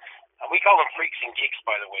here. We call them freaks and geeks,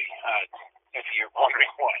 by the way, if you're wondering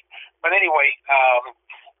why. But anyway,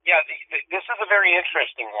 this is a very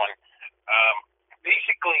interesting one.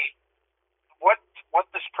 Basically, what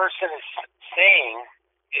this person is saying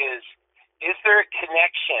is there a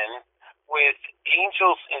connection with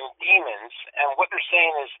angels and demons? And what they're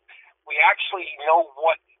saying is we actually know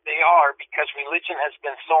what they are because religion has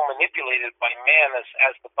been so manipulated by man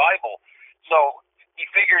as the Bible. So he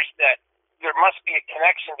figures that there must be a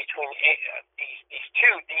connection between these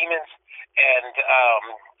two, demons and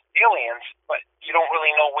aliens, but you don't really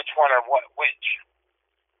know which one or which.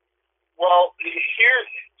 Well, here,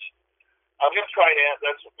 I'm going to try to answer.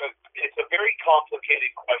 It's a very complicated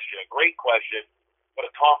question, a great question, but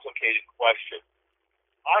a complicated question.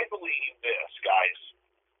 I believe this, guys.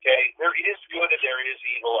 Okay, there is good and there is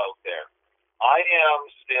evil out there. I am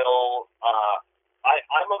still,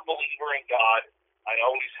 I'm a believer in God. I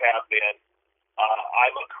always have been.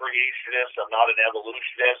 I'm a creationist. I'm not an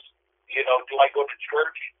evolutionist. You know, do I go to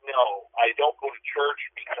church? No, I don't go to church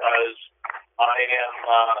because I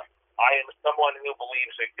am someone who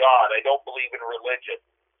believes in God. I don't believe in religion.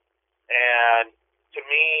 And to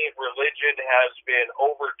me, religion has been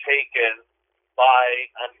overtaken by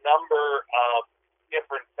a number of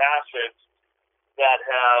different facets that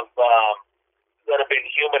have been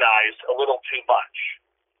humanized a little too much.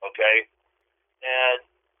 Okay, and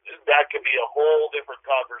that could be a whole different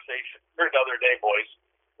conversation for another day, boys.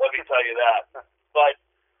 Let me tell you that. But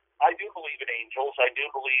I do believe in angels. I do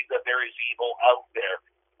believe that there is evil out there.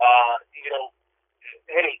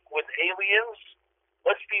 Hey, with aliens,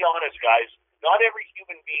 let's be honest, guys. Not every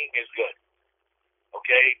human being is good.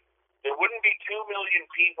 Okay, there wouldn't be 2 million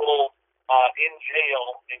people in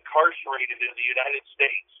jail, incarcerated in the United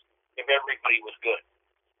States if everybody was good.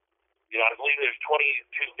 You know, I believe there's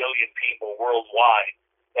 22 million people worldwide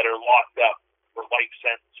that are locked up for life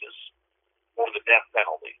sentences or the death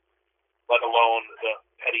penalty, let alone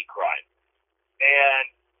petty crime. And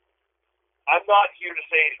I'm not here to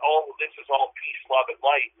say, oh, this is all peace, love, and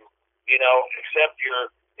light, accept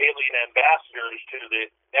your alien ambassadors to the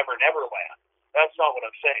Never Never Land. That's not what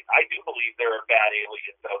I'm saying. I do believe there are bad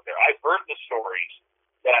aliens out there. I've heard the stories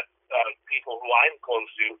that people who I'm close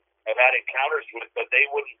to have had encounters with that they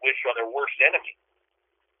wouldn't wish on their worst enemy,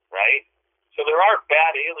 right? So there are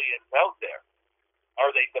bad aliens out there.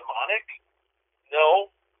 Are they demonic?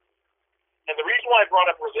 No. And the reason why I brought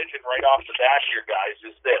up religion right off the bat here, guys,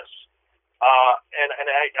 is this. And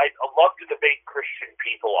I love to debate Christian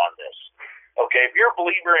people on this. Okay, if you're a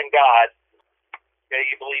believer in God, okay,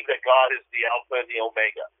 you believe that God is the Alpha and the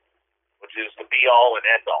Omega, which is the be-all and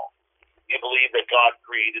end-all. You believe that God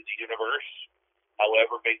created the universe,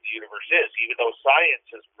 however big the universe is, even though science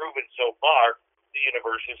has proven so far the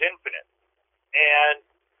universe is infinite. And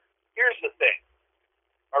here's the thing.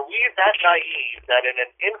 Are we that naive that in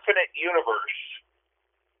an infinite universe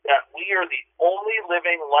that we are the only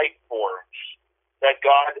living life forms that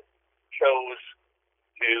God chose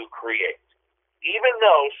to create? Even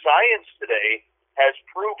though science today has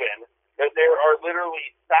proven that there are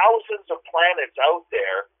literally thousands of planets out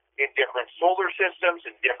there in different solar systems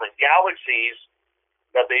and different galaxies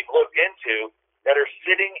that they've looked into that are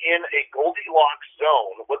sitting in a Goldilocks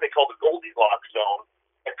zone, what they call the Goldilocks zone,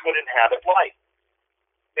 that could inhabit life.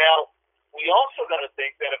 Now, we also got to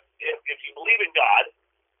think that if you believe in God,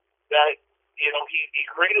 that he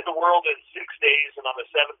created the world in 6 days, and on the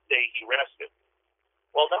seventh day he rested.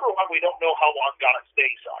 Well, number one, we don't know how long God's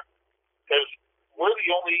days are, because we're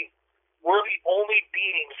the only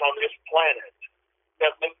beings on this planet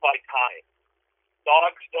that live by time.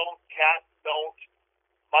 Dogs don't, cats don't,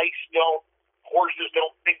 mice don't, horses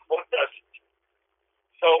don't, Bigfoot doesn't.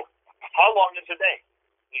 So, how long is a day?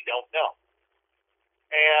 We don't know.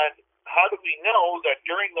 And how do we know that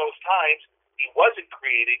during those times he wasn't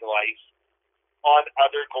creating life on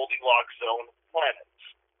other Goldilocks zone planets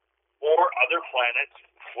or other planets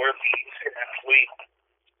where beings can actually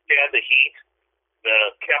stand the heat,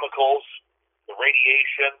 the chemicals, the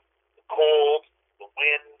radiation, the cold, the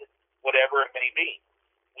wind, whatever it may be?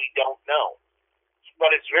 We don't know.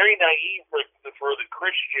 But it's very naive for the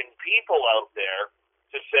Christian people out there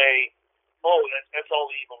to say, oh, that's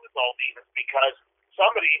all evil, it's all demons, because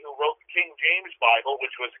somebody who wrote the King James Bible,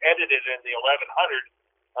 which was edited in the 11th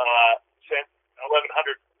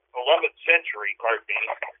century,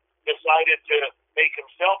 decided to make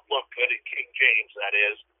himself look good in King James, that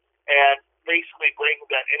is, and basically bring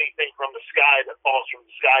that anything from the sky that falls from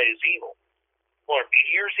the sky is evil. Well, are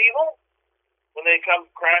meteors evil when they come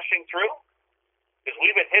crashing through? Because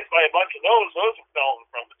we've been hit by a bunch of those have fallen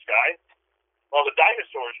from the sky. Well, the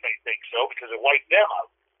dinosaurs may think so because it wiped them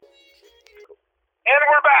out. And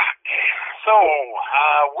we're back. So,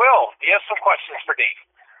 Will, do you have some questions for Dave?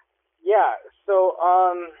 Yeah. So,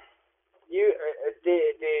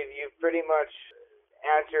 Dave, you've pretty much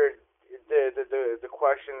answered the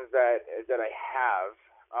questions that I have.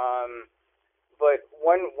 But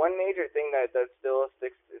one major thing that still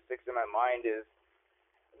sticks in my mind is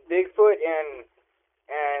Bigfoot and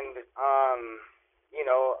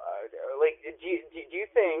do you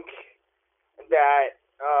think that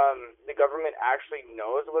the government actually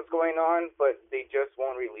knows what's going on, but they just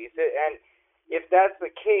won't release it? And if that's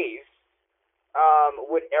the case,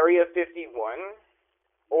 would Area 51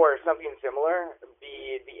 or something similar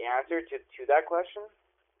be the answer to that question?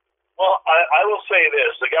 Well, I will say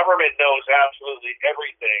this. The government knows absolutely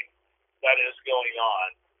everything that is going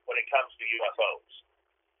on when it comes to UFOs.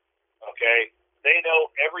 Okay? They know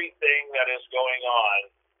everything that is going on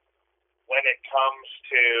when it comes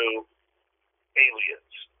to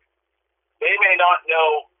aliens. They may not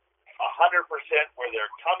know 100% where they're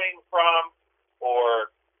coming from or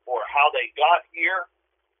how they got here,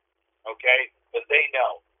 okay? But they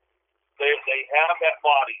know. They have that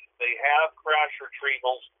body. They have crash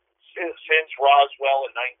retrievals since Roswell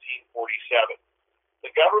in 1947. The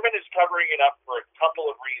government is covering it up for a couple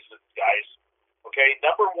of reasons, guys. Okay,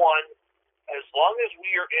 number one, as long as we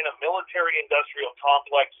are in a military-industrial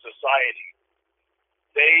complex society,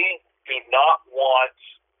 they do not want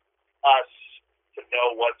us to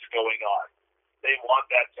know what's going on. They want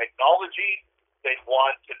that technology. They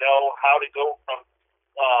want to know how to go from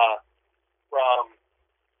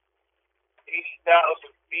 80,000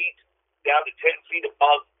 feet down to 10 feet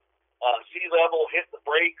above sea level, hit the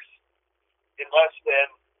brakes in less than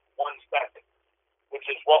 1 second, which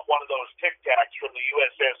is what one of those Tic Tacs from the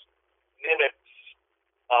USS Nimitz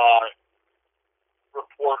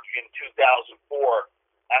report in 2004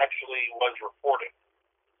 actually was reported.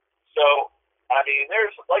 So, I mean,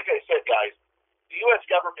 there's, like I said, guys, the U.S.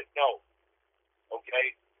 government knows. Okay?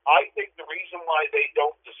 I think the reason why they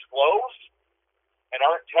don't disclose and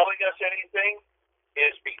aren't telling us anything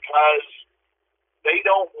is because they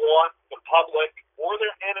don't want the public or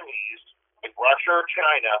their enemies, like Russia or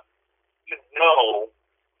China, to know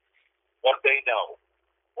what they know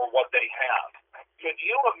or what they have. Can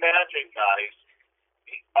you imagine, guys,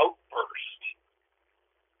 the outburst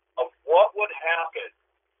of what would happen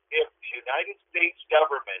if the United States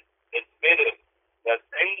government admitted that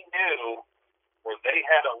they knew or they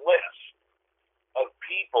had a list of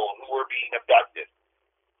people who were being abducted?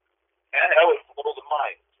 And that would blow the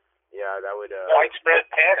mind. Yeah, that would. Widespread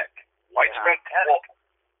panic. Widespread panic.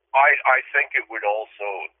 I think it would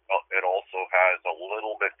also has a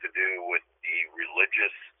little bit to do with the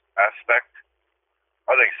religious aspect.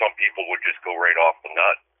 I think some people would just go right off the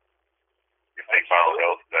nut if they found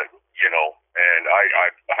out that, and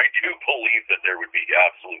I do believe that there would be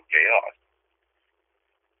absolute chaos.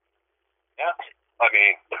 Yeah. I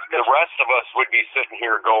mean, the rest of us would be sitting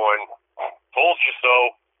here going, told you so,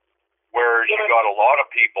 whereas you got a lot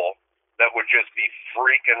of people that would just be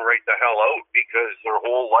freaking right the hell out because their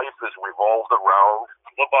whole life is revolved around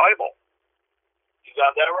the Bible. You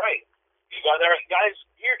got that right. You got that right. Guys,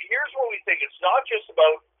 here's what we think. It's not just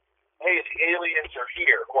about, hey, the aliens are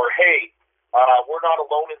here, or hey, we're not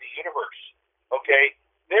alone in the universe. Okay?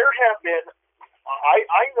 There have been,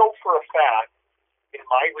 I know for a fact in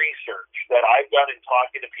my research that I've done in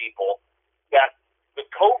talking to people that the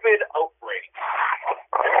COVID outbreak,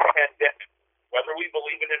 the pandemic, whether we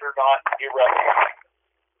believe in it or not, irrelevant.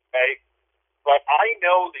 Okay? But I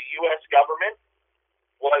know the U.S. government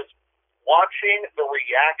was watching the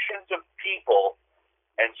reactions of people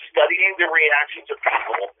and studying the reactions of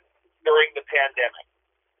people during the pandemic.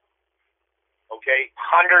 Okay?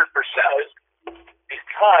 100%.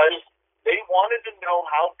 Because they wanted to know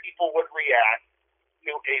how people would react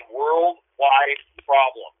to a worldwide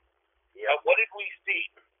problem. Yeah. What did we see?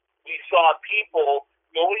 We saw people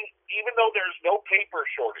going, even though there's no paper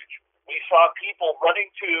shortage, we saw people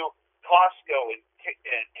running to Costco and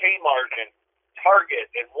Kmart and Target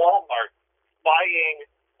and Walmart buying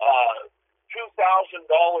 $2,000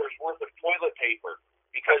 worth of toilet paper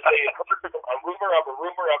because they had heard a rumor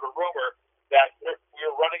that we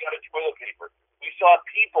were running out of toilet paper. We saw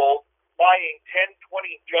people buying 10,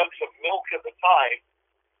 20 jugs of milk at the time.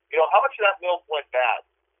 How much of that milk went bad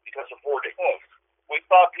because of hoarding? We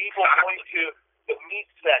saw people going to the meat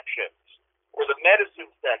sections or the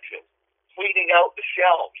medicine sections, cleaning out the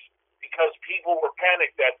shelves because people were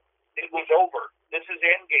panicked that it was over. This is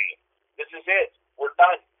endgame. This is it. We're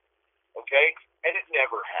done. Okay? And it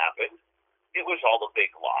never happened. It was all a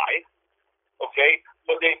big lie. Okay?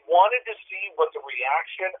 But they wanted to see what the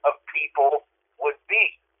reaction of people would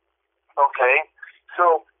be. Okay?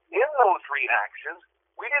 So in those reactions,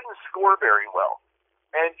 we didn't score very well.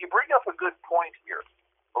 And you bring up a good point here.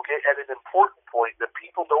 Okay, and an important point that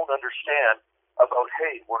people don't understand about,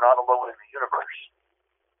 hey, we're not alone in the universe.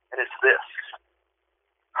 And it's this.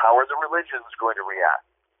 How are the religions going to react?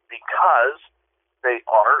 Because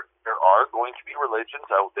there are going to be religions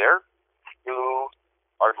out there who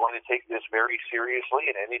are going to take this very seriously,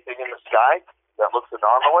 and anything in the sky that looks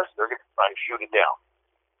anomalous, they're going to try and shoot it down.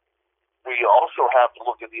 We also have to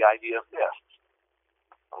look at the idea of this.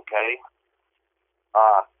 Okay?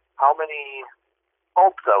 How many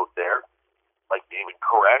popes out there, like David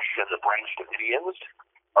Koresh and the Branch Davidians,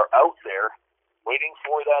 are out there waiting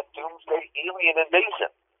for that doomsday alien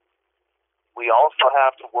invasion? We also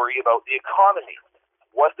have to worry about the economy.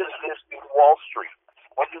 What does this do to Wall Street?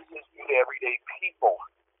 What does this do to everyday people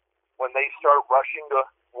when they start rushing to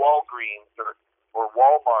Walgreens or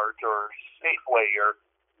Walmart or Safeway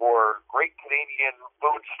or Great Canadian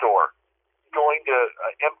Food Store, going to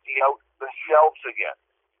empty out the shelves again?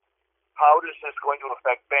 How is this going to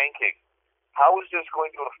affect banking? How is this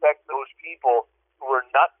going to affect those people who are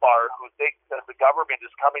nutbar, who think that the government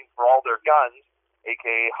is coming for all their guns,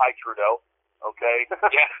 a.k.a. Hi Trudeau, okay?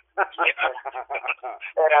 Yeah.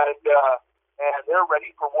 And they're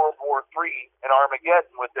ready for World War III and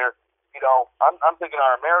Armageddon with their, I'm thinking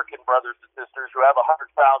our American brothers and sisters who have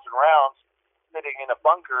 100,000 rounds sitting in a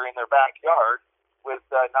bunker in their backyard with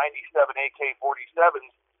 97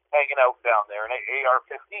 AK-47s hanging out down there and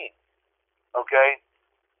AR-15. Okay?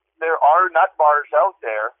 There are nutbars out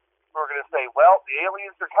there who are going to say, well, the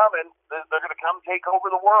aliens are coming. They're going to come take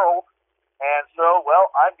over the world. And so,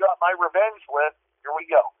 well, I've got my revenge list. Here we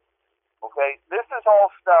go. Okay? This is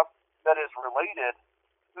all stuff that is related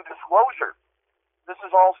to disclosure. This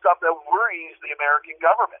is all stuff that worries the American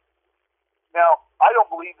government. Now, I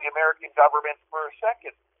don't believe the American government for a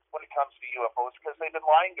second when it comes to UFOs because they've been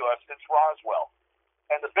lying to us since Roswell.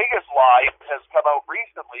 And the biggest lie has come out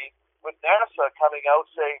recently with NASA coming out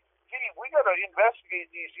saying, gee, we got to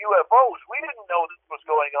investigate these UFOs. We didn't know this was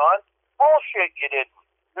going on. Bullshit, you didn't.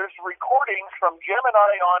 There's recordings from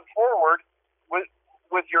Gemini on forward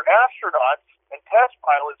with your astronauts and test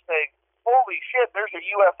pilots saying, holy shit, there's a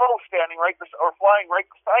UFO standing or flying right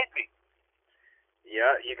beside me.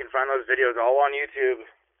 Yeah, you can find those videos all on YouTube.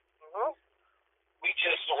 Mm-hmm. We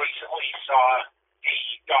just recently saw a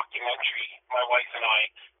documentary, my wife and I,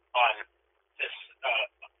 on this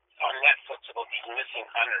on Netflix about these missing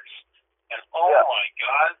hunters, and my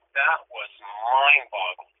God, that was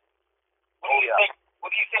mind-boggling.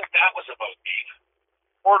 What do you think that was about, Dave?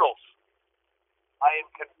 Portals. I am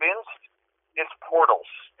convinced it's portals.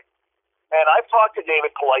 And I've talked to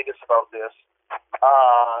David Politis about this,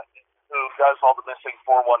 who does all the missing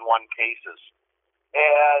 411 cases.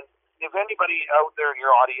 And if anybody out there in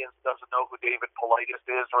your audience doesn't know who David Politis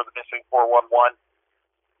is or the missing 411,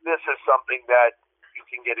 this is something that you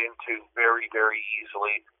can get into very, very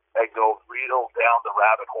easily and go real down the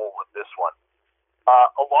rabbit hole with this one.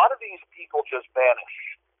 A lot of these people just vanish.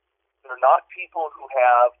 They're not people who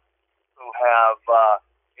have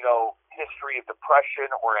history of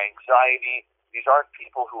depression or anxiety. These aren't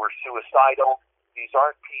people who are suicidal. These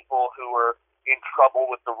aren't people who are in trouble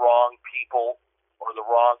with the wrong people or the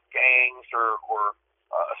wrong gangs or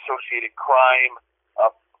associated crime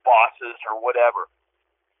bosses or whatever.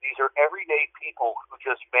 These are everyday people who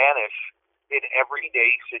just vanish in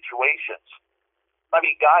everyday situations. I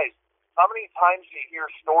mean, guys, how many times do you hear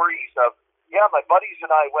stories of, yeah, my buddies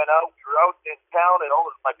and I went out, we were out in town, and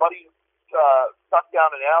my buddy stuck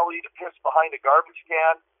down an alley to piss behind a garbage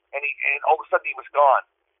can, and all of a sudden he was gone.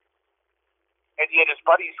 And yet his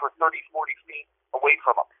buddies were 30, 40 feet away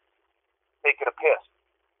from him, taking a piss,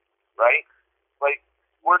 right? Like,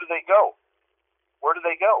 where do they go? Where do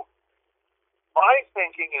they go? My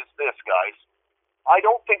thinking is this, guys. I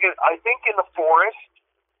think in the forest,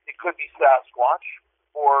 it could be Sasquatch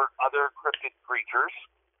or other cryptid creatures,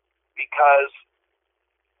 because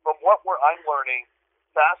from what I'm learning,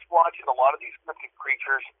 Sasquatch and a lot of these cryptid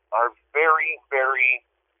creatures are very, very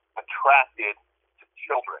attracted to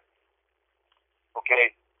children.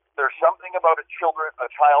 Okay? There's something about a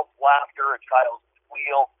child's laughter, a child's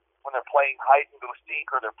squeal, when they're playing hide and go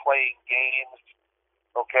seek or they're playing games,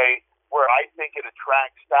 okay, where I think it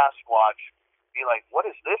attracts Sasquatch. Be like, what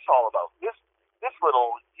is this all about? This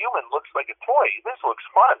little human looks like a toy. This looks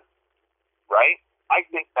fun, right? I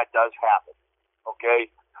think that does happen,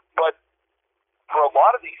 okay? But for a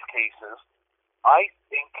lot of these cases, I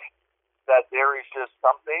think that there is just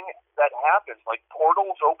something that happens, like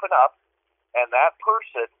portals open up, and that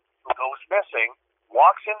person who goes missing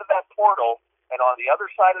walks into that portal, and on the other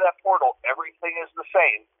side of that portal, everything is the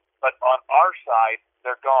same, but on our side,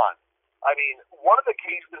 they're gone. I mean, one of the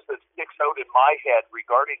cases that sticks out in my head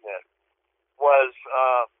regarding this was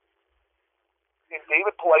in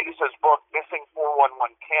David Politis' book, Missing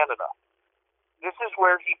 411 Canada. This is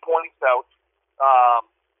where he points out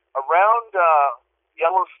around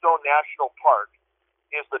Yellowstone National Park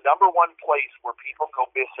is the number one place where people go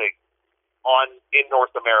missing in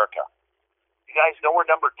North America. You guys know where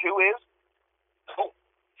number 2 is? No.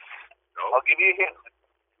 I'll give you a hint.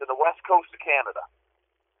 It's in the west coast of Canada.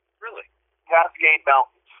 Really? Cascade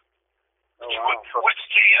Mountains. Oh, wow. Which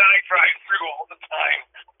Jay and I drive through all the time.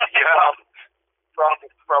 Yeah.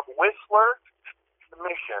 From Whistler to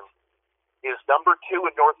Mission is number 2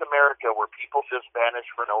 in North America where people just vanish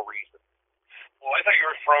for no reason. Well, I thought you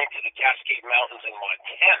were referring to the Cascade Mountains in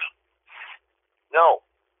Montana. No.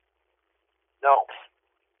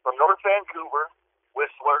 From North Vancouver,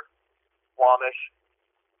 Whistler, Squamish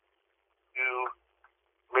to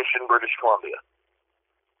Mission, British Columbia.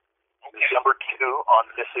 Okay. Is number 2 on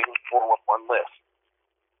the missing 411 list.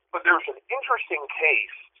 But there's an interesting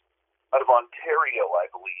case out of Ontario, I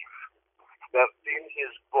believe, that's in his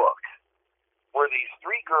book, where these 3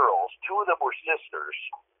 girls, 2 of them were sisters,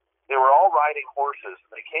 they were all riding horses.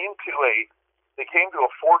 They came to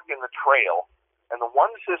a fork in the trail, and the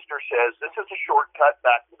one sister says, this is a shortcut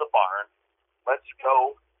back to the barn, let's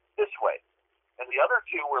go this way. And the other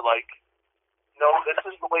 2 were like, no, this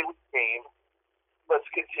is the way we came, let's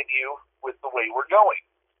continue with the way we're going.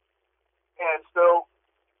 And so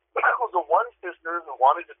the one sister who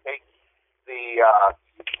wanted to take the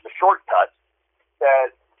shortcut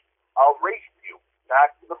said, I'll race you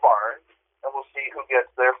back to the barn and we'll see who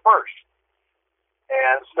gets there first.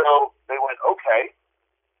 And so they went, okay.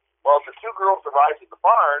 Well, the 2 girls arrived at the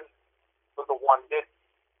barn, but the one didn't.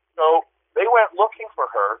 So they went looking for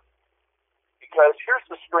her, because here's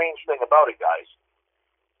the strange thing about it, guys.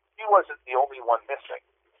 She wasn't the only one missing.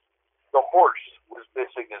 The horse was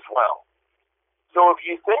missing as well. So if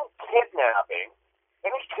you think kidnapping,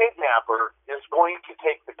 any kidnapper is going to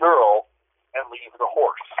take the girl and leave the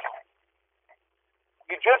horse.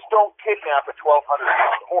 You just don't kidnap a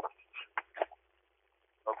 1,200-pound horse.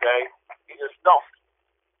 Okay? You just don't.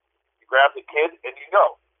 You grab the kid and you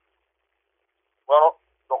go. Well,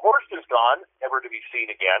 the horse is gone, never to be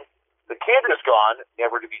seen again. The kid is gone,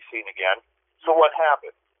 never to be seen again. So what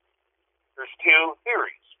happened? There's two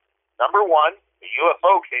theories. Number one, the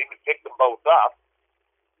UFO came and picked them both up.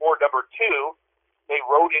 Or number two, they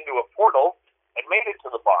rode into a portal and made it to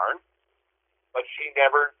the barn, but she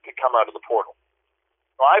never could come out of the portal.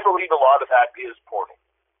 So I believe a lot of that is portal.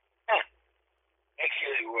 Makes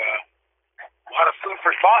you a lot of food for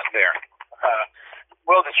thought there.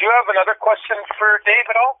 Will, did you have another question for Dave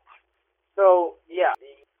at all? So, yeah,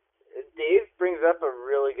 Dave brings up a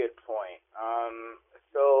really good point.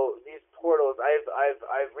 So these portals,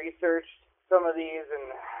 I've researched some of these,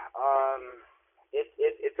 and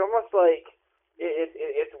it's almost like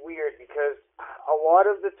it's weird because a lot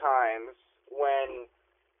of the times when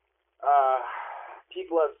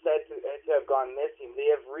people have said to have gone missing, they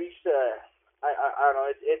have reached I don't know,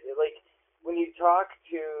 it's like when you talk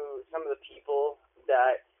to some of the people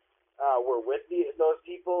that were with those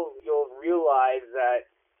people, you'll realize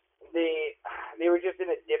that they were just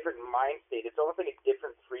in a different mind state. It's almost like a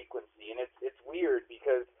different frequency, and it's weird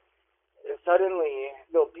because suddenly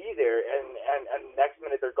they'll be there, and next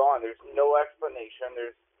minute they're gone. There's no explanation.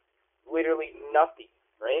 There's literally nothing,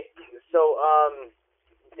 right? So,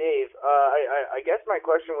 Dave, I guess my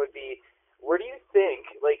question would be, where do you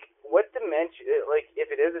think, like, what dimension, like, if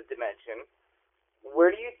it is a dimension, where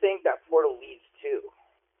do you think that portal leads to?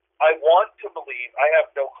 I want to believe, I have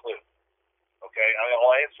no clue. Okay,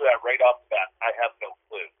 I'll answer that right off the bat. I have no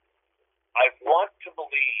clue. I want to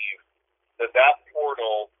believe that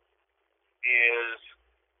portal is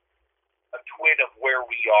a twin of where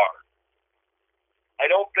we are. I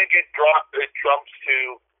don't think it jumps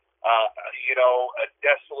to, a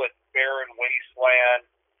desolate, barren wasteland.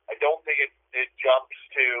 I don't think it jumps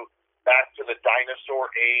back to the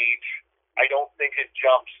dinosaur age. I don't think it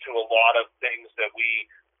jumps to a lot of things that we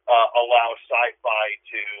allow sci-fi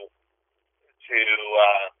to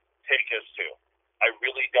take us to. I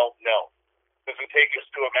really don't know. Does it take us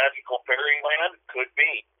to a magical fairyland? Could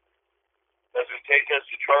be. Does it take us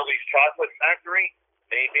to Charlie's Chocolate Factory?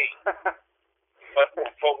 Maybe. but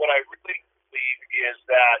what I really believe is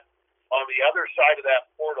that on the other side of that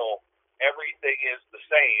portal, everything is the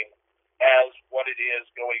same as what it is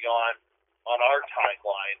going on our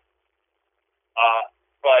timeline.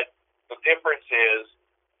 But the difference is,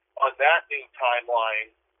 on that new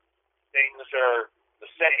timeline, things are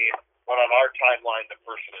the same, but on our timeline, the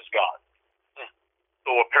person is gone.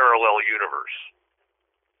 So a parallel universe.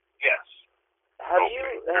 Yes. Have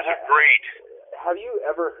you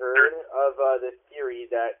ever heard of the theory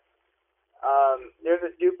that there's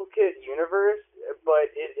a duplicate universe,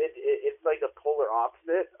 but it's like the polar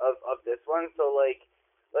opposite of this one? So, like,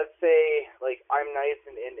 let's say, like, I'm nice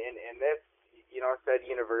in this, said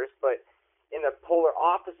universe, but in the polar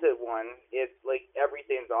opposite one, it's like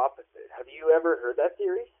everything's opposite. Have you ever heard that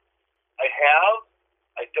theory? I have.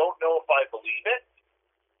 I don't know if I believe it.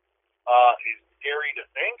 It's scary to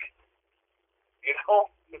think. To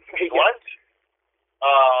be blunt.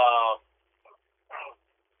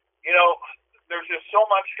 There's just so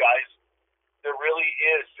much, guys. There really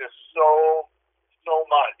is just so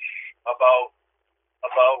much about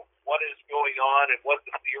what is going on and what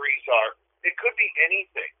the theories are. It could be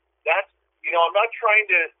anything. I'm not trying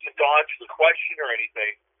to dodge the question or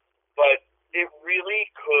anything, but it really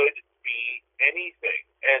could be anything.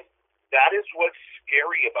 And that is what's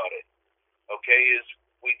scary about it, okay, is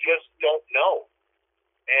we just don't know.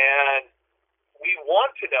 And we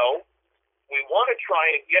want to know. We want to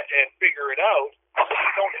try and get and figure it out, but we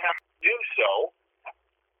don't have to do so,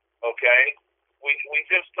 okay? We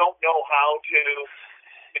just don't know how to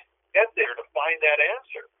get there to find that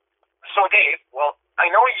answer. So, Dave, well, I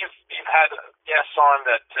know you've had guests on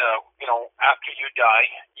that, after you die,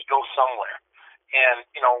 you go somewhere. And,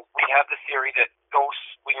 we have the theory that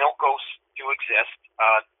we know ghosts do exist.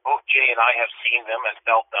 Both Jay and I have seen them and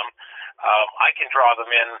felt them. I can draw them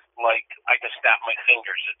in like I can snap my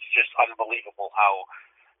fingers. It's just unbelievable how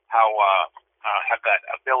have that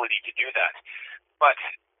ability to do that. But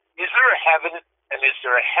is there a heaven and is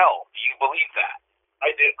there a hell? Do you believe that?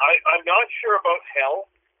 I'm not sure about hell.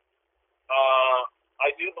 I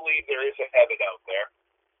do believe there is a heaven out there.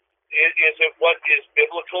 Is it what is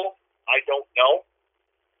biblical? I don't know.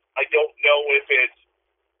 I don't know if it's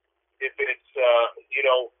I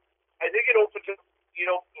think it opens up.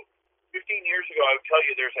 15 years ago, I would tell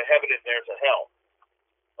you there's a heaven and there's a hell.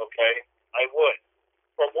 Okay? I would.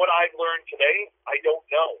 From what I've learned today, I don't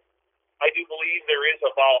know. I do believe there is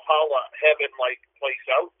a Valhalla heaven-like place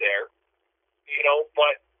out there,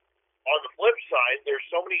 but on the flip side, there's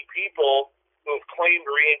so many people who have claimed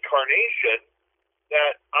reincarnation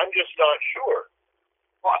that I'm just not sure.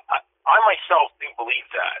 Well, I myself do believe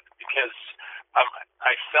that because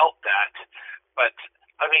I felt that, but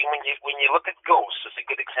I mean, when you look at ghosts as a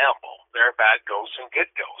good example, there are bad ghosts and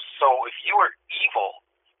good ghosts. So if you were evil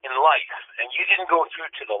in life and you didn't go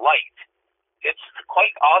through to the light, it's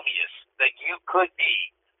quite obvious that you could be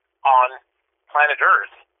on planet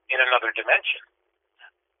Earth in another dimension.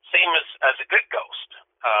 Same as a good ghost.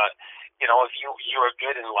 If you are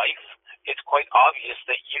good in life, it's quite obvious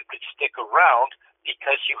that you could stick around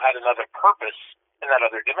because you had another purpose in that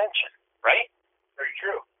other dimension, right? Very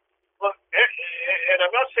true. Look, and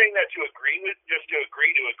I'm not saying that to agree with, just to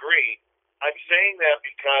agree. I'm saying that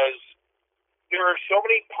because there are so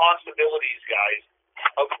many possibilities, guys,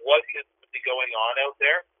 of what is going on out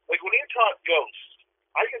there. Like when you talk ghosts,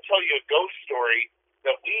 I can tell you a ghost story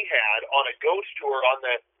that we had on a ghost tour on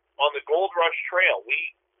the Gold Rush Trail.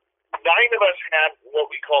 9 of us had what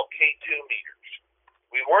we call K2 meters.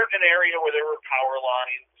 We weren't in an area where there were power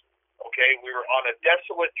lines. Okay, we were on a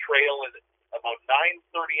desolate trail at about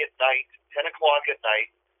 9:30 at night, 10 o'clock at night,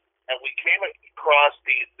 and we came across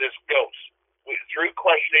this ghost. Through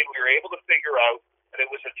questioning, we were able to figure out that it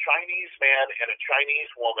was a Chinese man and a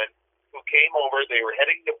Chinese woman who came over. They were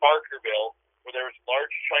heading to Barkerville, where there was a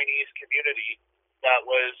large Chinese community that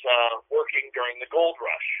was working during the gold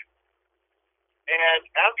rush. And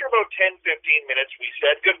after about 10, 15 minutes, we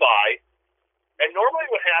said goodbye. And normally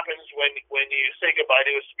what happens when you say goodbye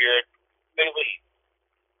to a spirit, they leave.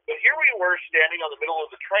 But here we were standing on the middle of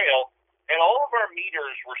the trail, and all of our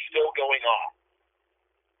meters were still going off.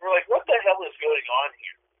 We're like, what the hell is going on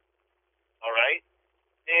here? All right?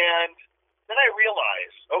 And then I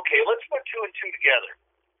realized, okay, let's put 2 and 2 together.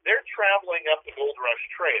 They're traveling up the Gold Rush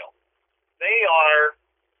Trail. They are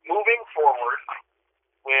moving forward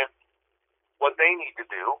with what they need to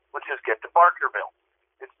do, which is get to Barkerville.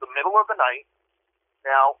 It's the middle of the night.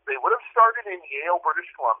 Now, they would have started in Yale, British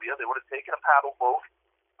Columbia. They would have taken a paddle boat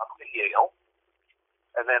up to Yale.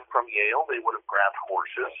 And then from Yale, they would have grabbed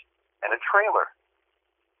horses and a trailer.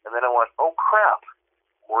 And then I went, oh, crap,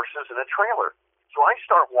 horses and a trailer. So I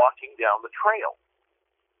start walking down the trail.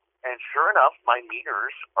 And sure enough, my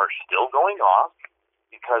meters are still going off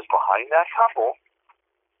because behind that couple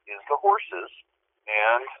is the horses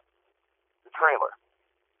and the trailer.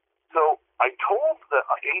 So I told the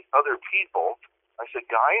 8 other people, I said,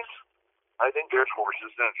 guys, I think there's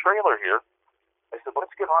horses and a trailer here. I said,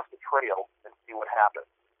 let's get off the trail and see what happens.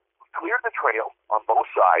 We cleared the trail on both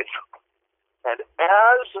sides, and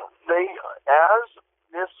as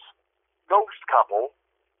this ghost couple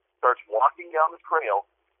starts walking down the trail,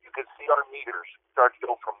 you can see our meters start to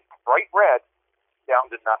go from bright red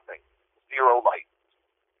down to nothing, 0 lights,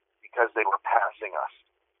 because they were passing us.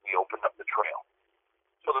 We opened up the trail.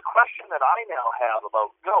 So the question that I now have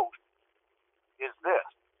about ghosts is this: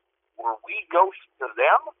 were we ghosts to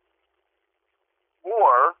them,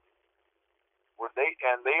 or were they,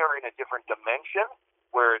 and they are in a different dimension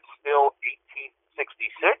where it's still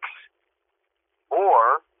 1866,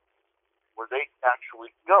 or were they actually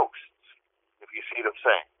ghosts, if you see what I'm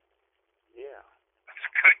saying? Yeah. That's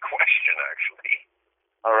a good question, actually.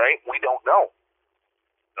 All right, we don't know.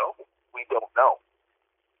 No? We don't know.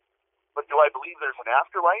 But do I believe there's an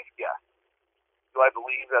afterlife? Yes. Do I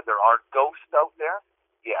believe that there are ghosts out there?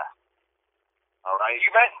 Yes. All right.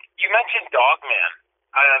 You mentioned Dogman.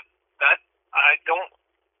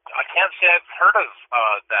 I can't say I've heard of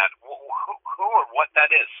that. Who or what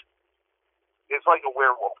that is? It's like a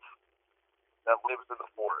werewolf that lives in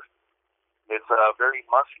the forest. It's a very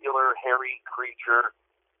muscular, hairy creature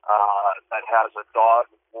that has a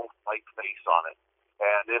dog wolf-like face on it.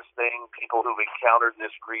 And this thing, people who've encountered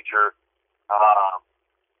this creature,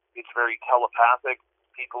 it's very telepathic.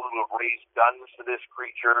 People who have raised guns to this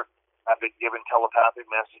creature have been given telepathic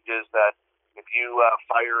messages that if you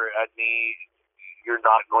fire at me, you're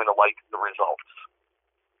not going to like the results.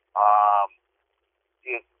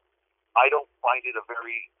 I don't find it a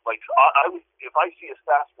very, if I see a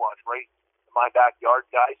Sasquatch right in my backyard,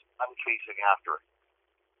 guys, I'm chasing after it.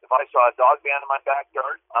 If I saw a dog man in my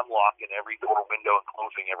backyard, I'm locking every door, window, and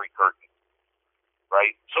closing every curtain.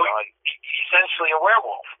 Right? So essentially a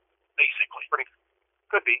werewolf, basically.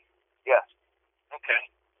 Could be, yes. Okay.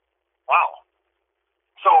 Wow.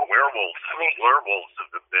 So Werewolves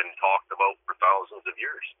have been talked about for thousands of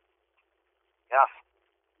years. Yeah.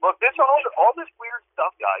 Look, all this weird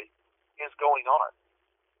stuff, guys, is going on.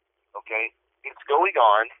 Okay? It's going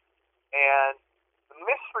on, and the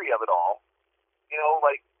mystery of it all,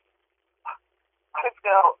 like, I've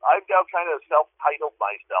now kind of self-titled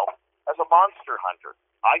myself as a monster hunter.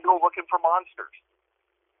 I go looking for monsters,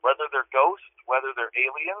 whether they're ghosts, whether they're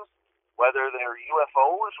aliens, whether they're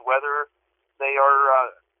UFOs, whether they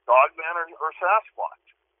are Dogman or Sasquatch.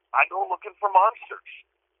 I go looking for monsters.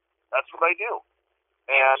 That's what I do.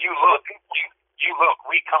 And you look,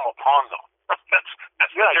 we come upon them.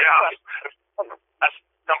 That's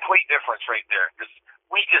complete difference right there, because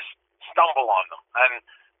we just stumble on them. And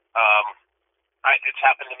it's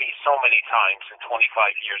happened to me so many times in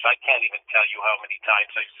 25 years. I can't even tell you how many times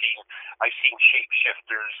I've seen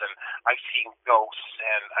shapeshifters, and I've seen ghosts,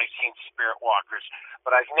 and I've seen spirit walkers,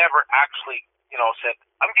 but I've never actually, said,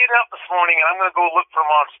 I'm getting up this morning and I'm going to go look for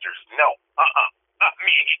monsters. No, not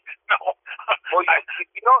me. No. Well,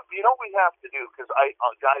 you know what we have to do, because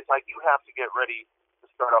guys, I do have to get ready to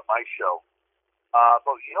start up my show.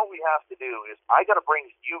 But you know what we have to do is I got to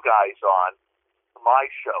bring you guys on to my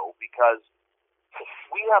show, because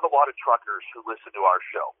we have a lot of truckers who listen to our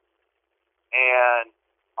show, and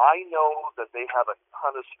I know that they have a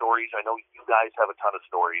ton of stories. I know you guys have a ton of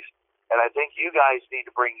stories, and I think you guys need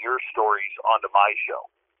to bring your stories onto my show.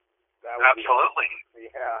 Absolutely.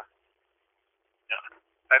 Yeah.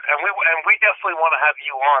 And we definitely want to have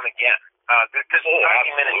you on again. This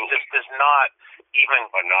 90 minutes just does not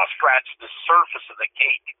even scratch the surface of the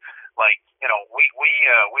cake. Like,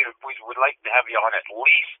 we would like to have you on at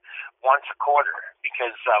least once a quarter,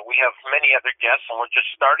 because we have many other guests, and we're just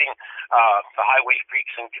starting the HiWay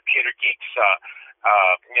Freeks and Computer Geeks,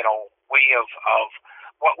 way of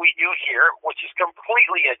what we do here, which is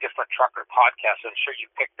completely a different trucker podcast. I'm sure you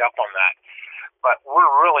picked up on that. But we're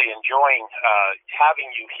really enjoying having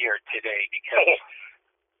you here today, because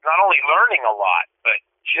not only learning a lot, but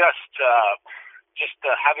just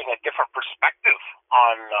having a different perspective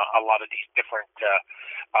on a lot of these different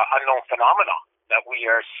unknown phenomena that we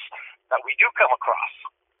do come across.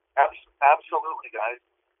 Absolutely, guys.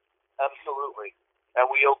 Absolutely. And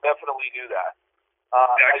we'll definitely do that.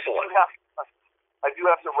 Excellent. I do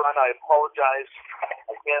have to run. I apologize.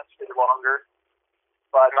 I can't stay longer.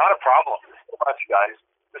 But not a problem. Thank you so much, guys.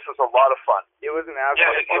 This was a lot of fun. It was an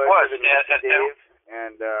absolute pleasure to meet you, Dave,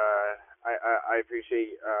 and I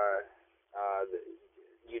appreciate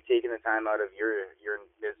you taking the time out of your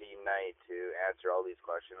busy night to answer all these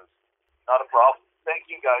questions. Not a problem.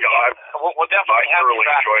 Thank you, guys. Yeah, we'll definitely have you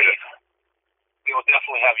back. Enjoyed it. We will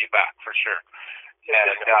definitely have you back for sure.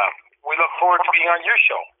 And we look forward to being on your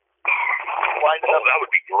show. That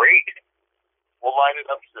would be great. We'll line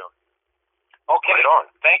it up soon. Okay. Right on.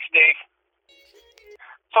 Thanks, Dave.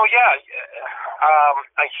 So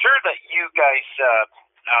I'm sure that you guys,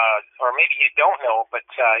 or maybe you don't know, but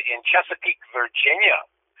in Chesapeake, Virginia,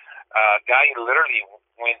 a guy literally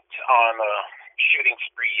went on a shooting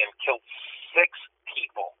spree and killed 6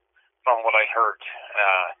 people, from what I heard.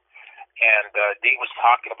 And Dave was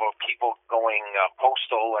talking about people going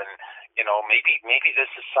postal, and maybe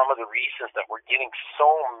this is some of the reasons that we're getting so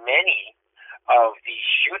many of these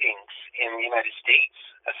shootings in the United States,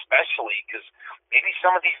 especially because maybe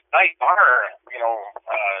some of these guys are,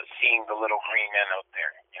 seeing the little green men out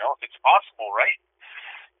there. It's possible, right?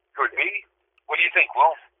 Could be. What do you think,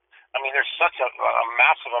 Will? I mean, there's such a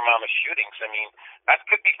massive amount of shootings. I mean, that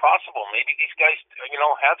could be possible. Maybe these guys,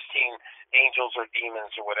 have seen angels or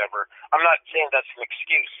demons or whatever. I'm not saying that's an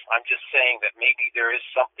excuse. I'm just saying that maybe there is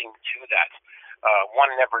something to that.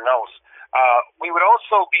 One never knows. We would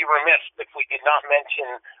also be remiss if we did not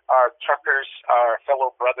mention our truckers, our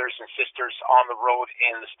fellow brothers and sisters on the road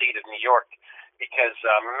in the state of New York, because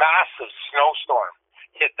a massive snowstorm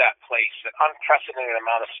hit that place, an unprecedented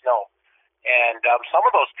amount of snow. And some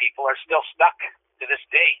of those people are still stuck to this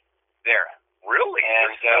day there. Really?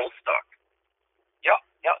 And still stuck? Yeah.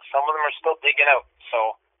 Some of them are still digging out.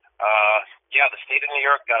 So, the state of New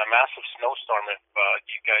York got a massive snowstorm. If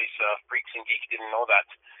you guys, freaks and geeks, didn't know that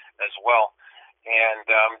as well. And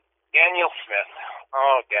Daniel Smith.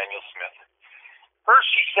 First,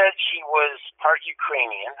 she said she was part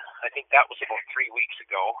Ukrainian. I think that was about 3 weeks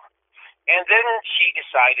ago. And then she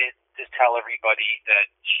decided to tell everybody that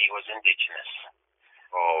she was indigenous.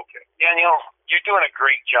 Oh, okay. Daniel, you're doing a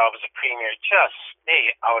great job as a premier. Just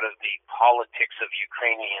stay out of the politics of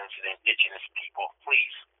Ukrainians and indigenous people,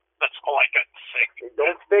 please. That's all I got to say.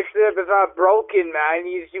 Don't fix it if it's not broken, man.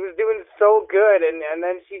 She was doing so good, and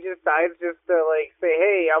then she decides just to, say,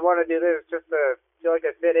 hey, I want to do this just to feel like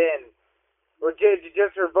I fit in. Or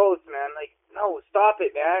just for votes, man. No, stop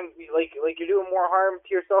it, man. Like you're doing more harm to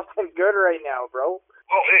yourself than good right now, bro.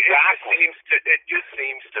 Well, it just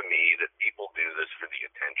seems to me that people do this for the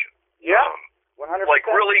attention. Yeah, 100%. Like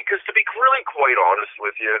really, because to be really quite honest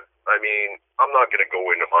with you, I mean, I'm not going to go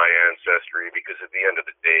into my ancestry because at the end of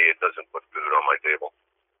the day, it doesn't put food on my table.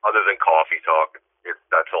 Other than coffee talk,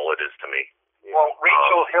 that's all it is to me. Yeah. Well,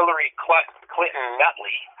 Rachel Hillary Clinton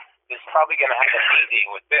Nutley is probably going to have a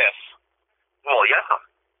meeting with this. Well, yeah.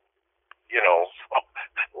 You know.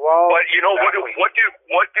 Well, but you know exactly.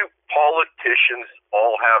 what do politicians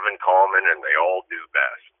all have in common, and they all do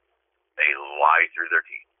best? They lie through their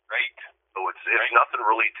teeth. Right. So it's nothing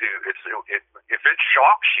really to if it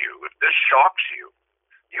shocks you, if this shocks you,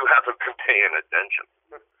 you haven't been paying attention.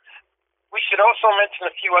 We should also mention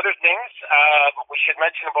a few other things. We should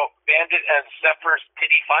mention about Bandit and Zephyr's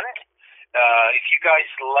Pity Fund. If you guys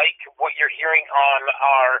like what you're hearing on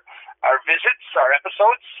our visits, our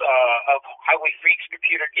episodes of HiWay Freeks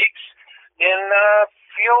Computer Geeks, then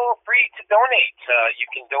feel free to donate. You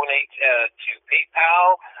can donate to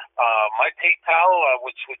PayPal, my PayPal,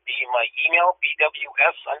 which would be my email,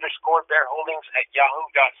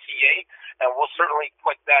 bws_bearholdings@yahoo.ca, and we'll certainly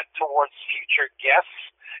put that towards future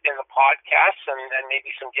guests in the podcast and maybe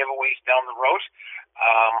some giveaways down the road.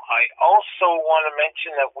 I also want to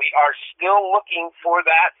mention that we are still looking for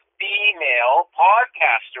that female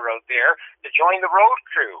podcaster out there to join the road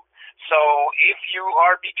crew. So if you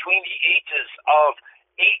are between the ages of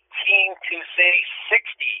 18 to, say, 60,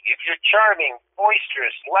 if you're charming,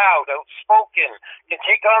 boisterous, loud, outspoken, can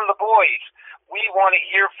take on the boys, we want to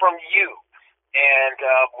hear from you. And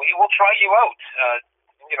we will try you out.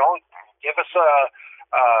 Give us a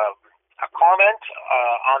comment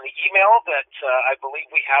on the email that I believe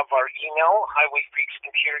we have our email, HiWay Freeks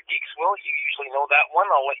Computer Geeks will. You usually know that one.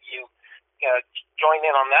 I'll let you join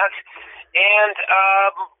in on that. And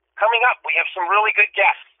coming up, we have some really good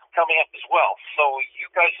guests coming up as well. So you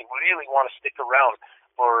guys really want to stick around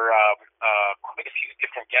for quite a few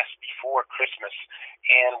different guests before Christmas.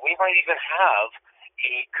 And we might even have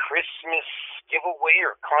a Christmas giveaway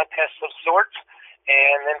or contest of sorts.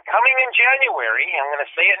 And then coming in January, I'm going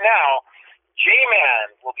to say it now,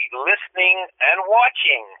 J-Man will be listening and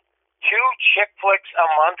watching 2 chick flicks a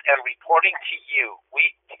month and reporting to you.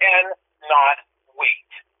 We cannot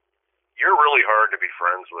wait. You're really hard to be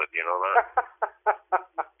friends with, you know that?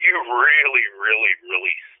 You really, really,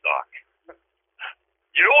 really suck.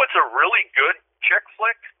 You know what's a really good chick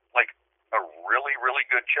flick? Like a really, really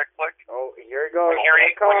good chick flick? Oh, here it goes.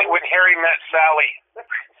 When Harry met Sally.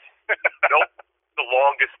 Nope. The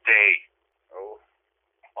Longest Day. Oh.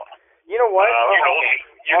 You know what?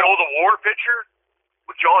 You know the war picture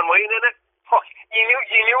with John Wayne in it? Oh, you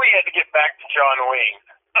knew he had to get back to John Wayne.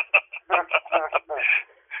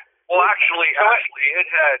 Well, actually,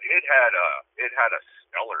 it had a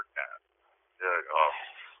stellar cast.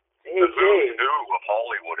 Hey Jay, who knew of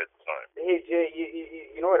Hollywood at the time? Hey Jay,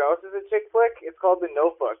 you know what else is a chick flick? It's called The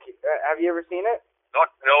Notebook. Have you ever seen it?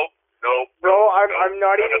 No. Bro, I'm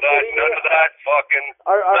not even kidding you. None of that fucking,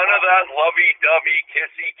 none of that lovey-dovey,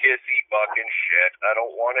 kissy fucking shit. I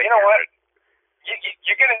don't want to hear it.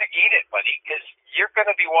 You're going to eat it, buddy, because you're going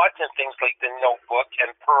to be watching things like The Notebook and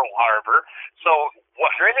Pearl Harbor. So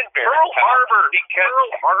you're in Pearl Harbor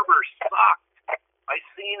sucked. I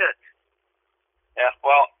seen it. Yeah,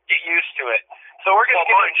 well, get used to it. So we're going to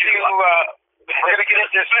get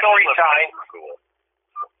into story time. Cool.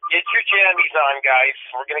 Get your jammies on, guys.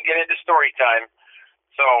 We're going to get into story time.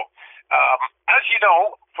 So, as you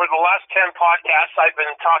know, for the last 10 podcasts, I've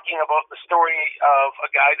been talking about the story of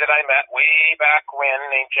a guy that I met way back when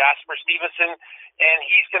named Jasper Stevenson, and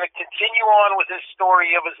he's going to continue on with his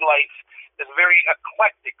story of his life, his very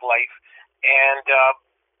eclectic life, and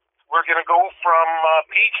we're going to go from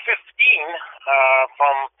page 15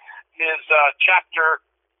 from his chapter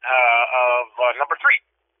of number 3.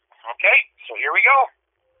 Okay, so here we go.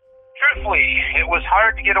 Truthfully, it was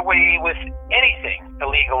hard to get away with anything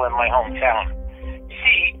illegal in my hometown. You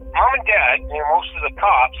see, Mom and Dad knew most of the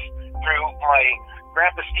cops through my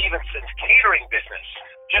Grandpa Stevenson's catering business.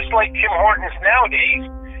 Just like Tim Hortons nowadays,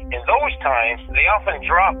 in those times, they often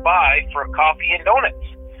dropped by for a coffee and donuts.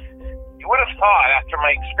 You would have thought, after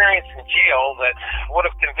my experience in jail, that would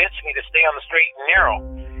have convinced me to stay on the straight and narrow.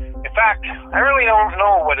 In fact, I really don't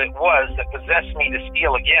know what it was that possessed me to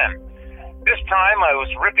steal again. This time, I was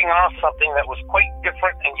ripping off something that was quite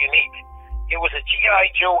different and unique. It was a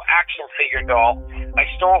G.I. Joe action figure doll I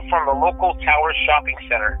stole from the local Towers shopping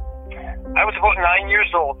center. I was about 9 years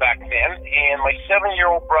old back then, and my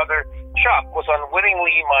 7-year-old brother, Chuck, was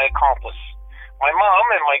unwittingly my accomplice. My mom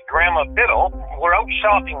and my grandma Biddle were out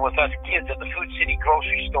shopping with us kids at the Food City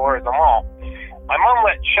grocery store in the mall. My mom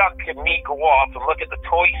let Chuck and me go off and look at the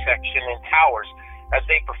toy section in Towers, as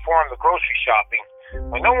they performed the grocery shopping.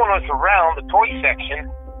 When no one was around the toy section,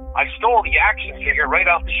 I stole the action figure right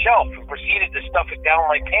off the shelf and proceeded to stuff it down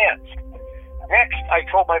my pants. Next, I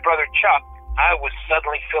told my brother Chuck I was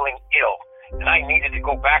suddenly feeling ill, and I needed to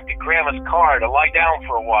go back to Grandma's car to lie down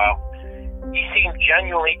for a while. He seemed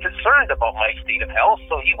genuinely concerned about my state of health,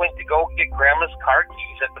 so he went to go get Grandma's car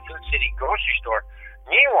keys at the Food City grocery store.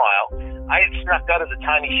 Meanwhile, I had snuck out of the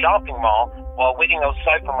tiny shopping mall while waiting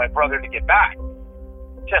outside for my brother to get back.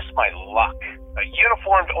 Just my luck. A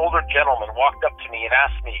uniformed older gentleman walked up to me and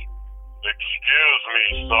asked me, "Excuse me,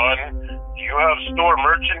 son, do you have store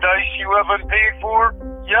merchandise you haven't paid for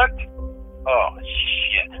yet?" Oh,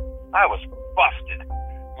 shit. I was busted.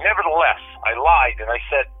 Nevertheless, I lied and I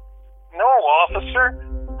said, "No, officer,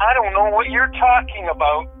 I don't know what you're talking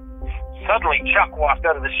about." Suddenly, Chuck walked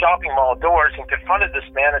out of the shopping mall doors and confronted this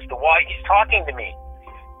man as to why he's talking to me.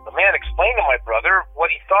 The man explained to my brother what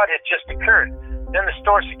he thought had just occurred. Then the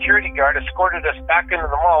store security guard escorted us back into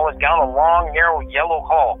the mall and down a long, narrow yellow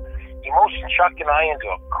hall. He motioned Chuck and I into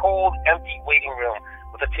a cold, empty waiting room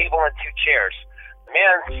with a table and 2 chairs. The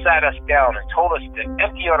man sat us down and told us to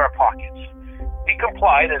empty out our pockets. We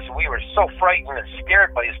complied as we were so frightened and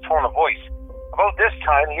scared by his tone of voice. About this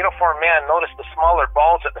time, the uniformed man noticed the smaller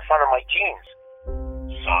balls at the front of my jeans.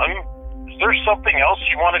 "Son, is there something else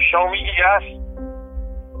you want to show me?" he asked.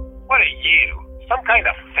 "What are you? Some kind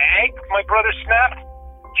of fag?" my brother snapped.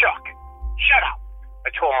 "Chuck, shut up," I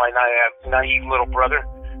told my naive little brother.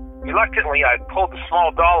 Reluctantly, I pulled the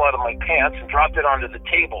small doll out of my pants and dropped it onto the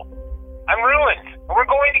table. "I'm ruined, and we're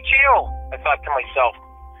going to jail," I thought to myself.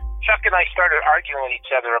 Chuck and I started arguing with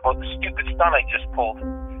each other about the stupid stunt I just pulled.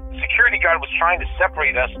 The security guard was trying to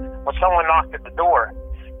separate us when someone knocked at the door.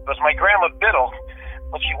 It was my Grandma Biddle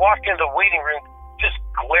when she walked into the waiting room, just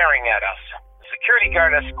glaring at us. The security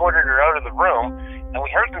guard escorted her out of the room, and we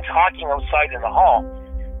heard them talking outside in the hall.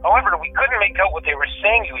 However, we couldn't make out what they were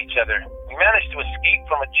saying to each other. We managed to escape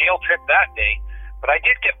from a jail trip that day, but I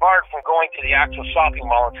did get barred from going to the actual shopping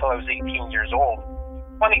mall until I was 18 years old.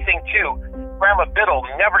 Funny thing, too, Grandma Biddle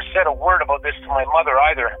never said a word about this to my mother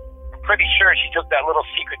either. I'm pretty sure she took that little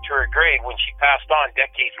secret to her grave when she passed on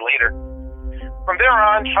decades later. From there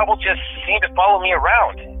on, trouble just seemed to follow me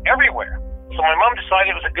around, everywhere. So my mom decided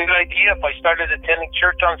it was a good idea if I started attending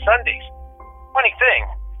church on Sundays. Funny thing,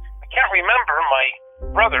 I can't remember my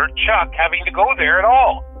brother, Chuck, having to go there at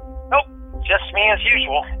all. Nope, just me as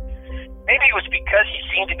usual. Maybe it was because he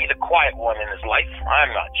seemed to be the quiet one in his life.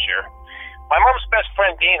 I'm not sure. My mom's best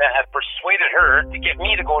friend, Dana, had persuaded her to get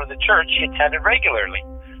me to go to the church she attended regularly.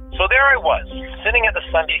 So there I was, sitting at the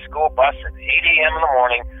Sunday school bus at 8 a.m. in the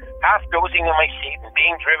morning, half dozing in my seat and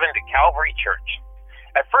being driven to Calvary Church.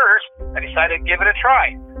 At first, I decided to give it a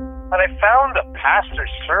try, but I found the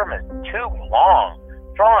pastor's sermon too long,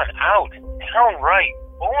 drawn out, downright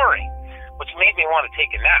boring, which made me want to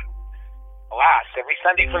take a nap. Alas, every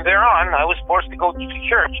Sunday from there on, I was forced to go to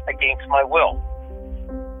church against my will.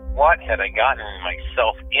 What had I gotten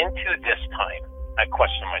myself into this time? I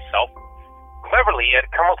questioned myself. Cleverly, I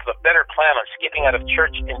had come up with a better plan on skipping out of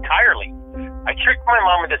church entirely. I tricked my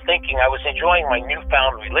mom into thinking I was enjoying my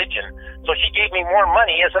newfound religion, so she gave me more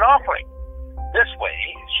money as an offering. This way,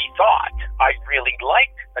 she thought I really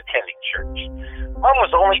liked attending church. Mom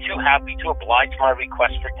was only too happy to oblige my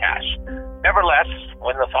request for cash. Nevertheless,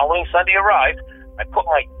 when the following Sunday arrived, I put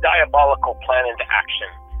my diabolical plan into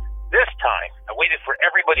action. This time, I waited for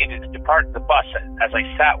everybody to depart the bus as I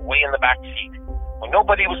sat way in the back seat. When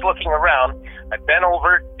nobody was looking around, I bent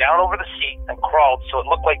down over the seat and crawled so it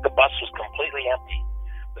looked like the bus was completely empty.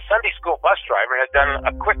 The Sunday school bus driver had done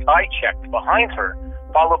a quick eye check behind her,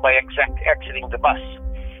 followed by exiting the bus.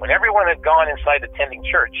 When everyone had gone inside attending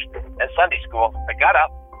church and Sunday school, I got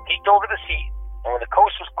up, peeked over the seat, and when the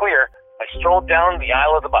coast was clear, I strolled down the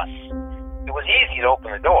aisle of the bus. It was easy to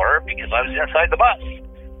open the door because I was inside the bus.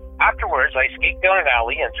 Afterwards, I escaped down an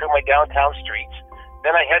alley and through my downtown streets.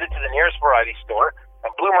 Then I headed to the nearest variety store and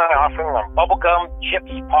blew my offering on bubblegum,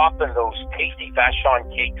 chips, pop, and those tasty Vachon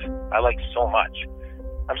cakes I like so much.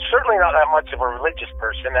 I'm certainly not that much of a religious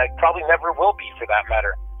person, and I probably never will be for that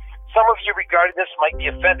matter. Some of you regarding this might be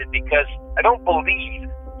offended because I don't believe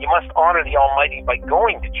you must honor the Almighty by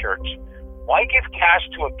going to church. Why give cash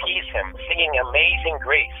to appease Him, singing Amazing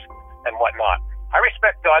Grace and whatnot? I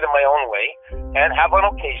respect God in my own way and have on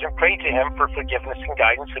occasion prayed to Him for forgiveness and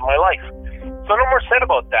guidance in my life. So no more said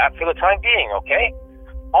about that for the time being, okay?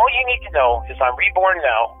 All you need to know is I'm reborn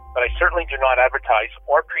now, but I certainly do not advertise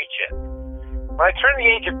or preach it. When I turned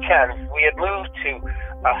the age of 10, we had moved to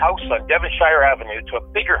a house on Devonshire Avenue to a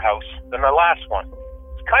bigger house than the last one.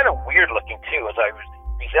 It's kind of weird looking too, as I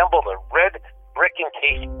resembled a red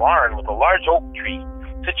brick-encased barn with a large oak tree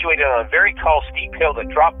situated on a very tall, steep hill that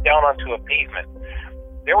dropped down onto a pavement.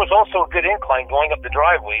 There was also a good incline going up the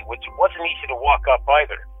driveway, which wasn't easy to walk up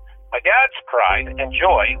either. My dad's pride and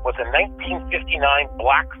joy was a 1959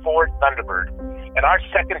 black Ford Thunderbird, and our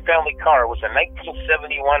second family car was a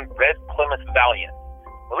 1971 red Plymouth Valiant.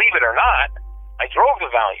 Believe it or not, I drove the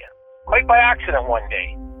Valiant, quite by accident one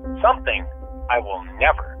day. Something I will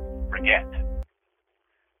never forget.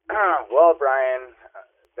 Well, Brian,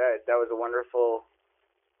 that was a wonderful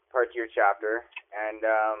part to your chapter, and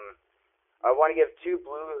I want to give two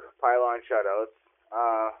blue pylon shout-outs.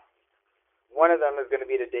 One of them is going to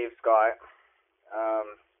be to Dave Scott.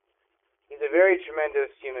 He's a very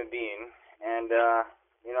tremendous human being, and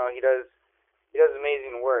he does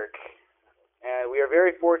amazing work, and we are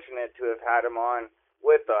very fortunate to have had him on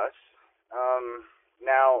with us.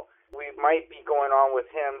 Now, we might be going on with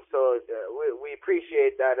him, so we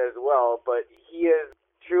appreciate that as well, but he is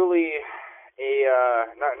truly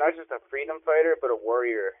not just a freedom fighter, but a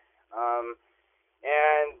warrior.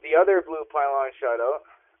 And the other blue pylon shout-out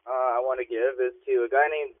I want to give is to a guy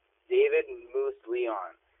named David Moose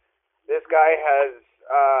Leon. This guy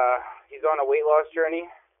he's on a weight loss journey.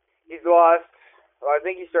 He's lost, I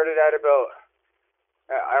think he started at about,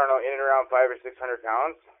 in and around 500 or 600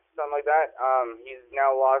 pounds, something like that. He's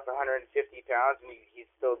now lost 150 pounds, and he's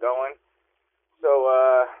still going. So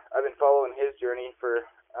I've been following his journey for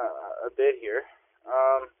a bit here.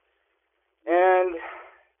 And,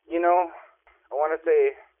 I want to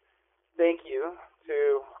say thank you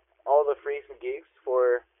to all the freaks and geeks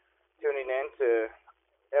for tuning in to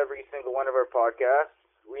every single one of our podcasts.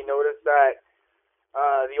 We noticed that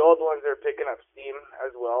the old ones are picking up steam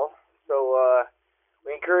as well. So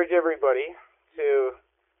we encourage everybody to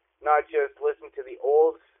not just listen to the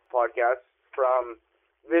old podcasts from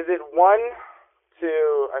visit 1 to,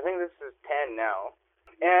 I think this is 10 now.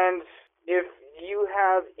 And if you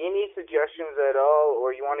have any suggestions at all,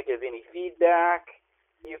 or you want to give any feedback,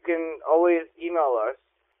 you can always email us.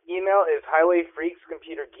 Email is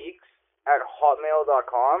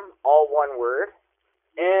HiWayFreaksComputerGeeks@hotmail.com, all one word.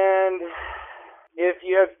 And if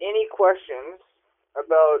you have any questions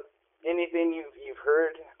about anything you've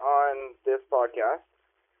heard on this podcast,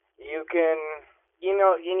 you can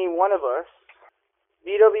email any one of us.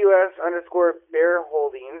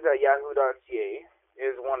 BWS_bearholdings@yahoo.ca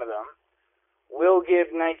is one of them.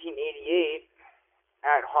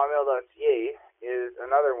 WillGive1988@hotmail.ca is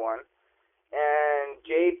another one. And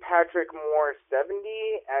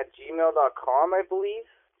jpatrickmore70@gmail.com, I believe.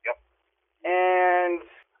 Yep. And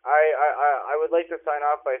I would like to sign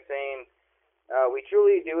off by saying we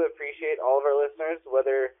truly do appreciate all of our listeners,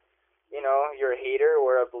 whether you're a hater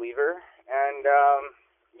or a believer, and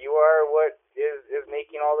you are what is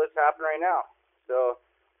making all this happen right now. So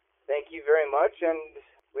thank you very much, and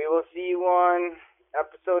we will see you on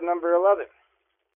episode number 11.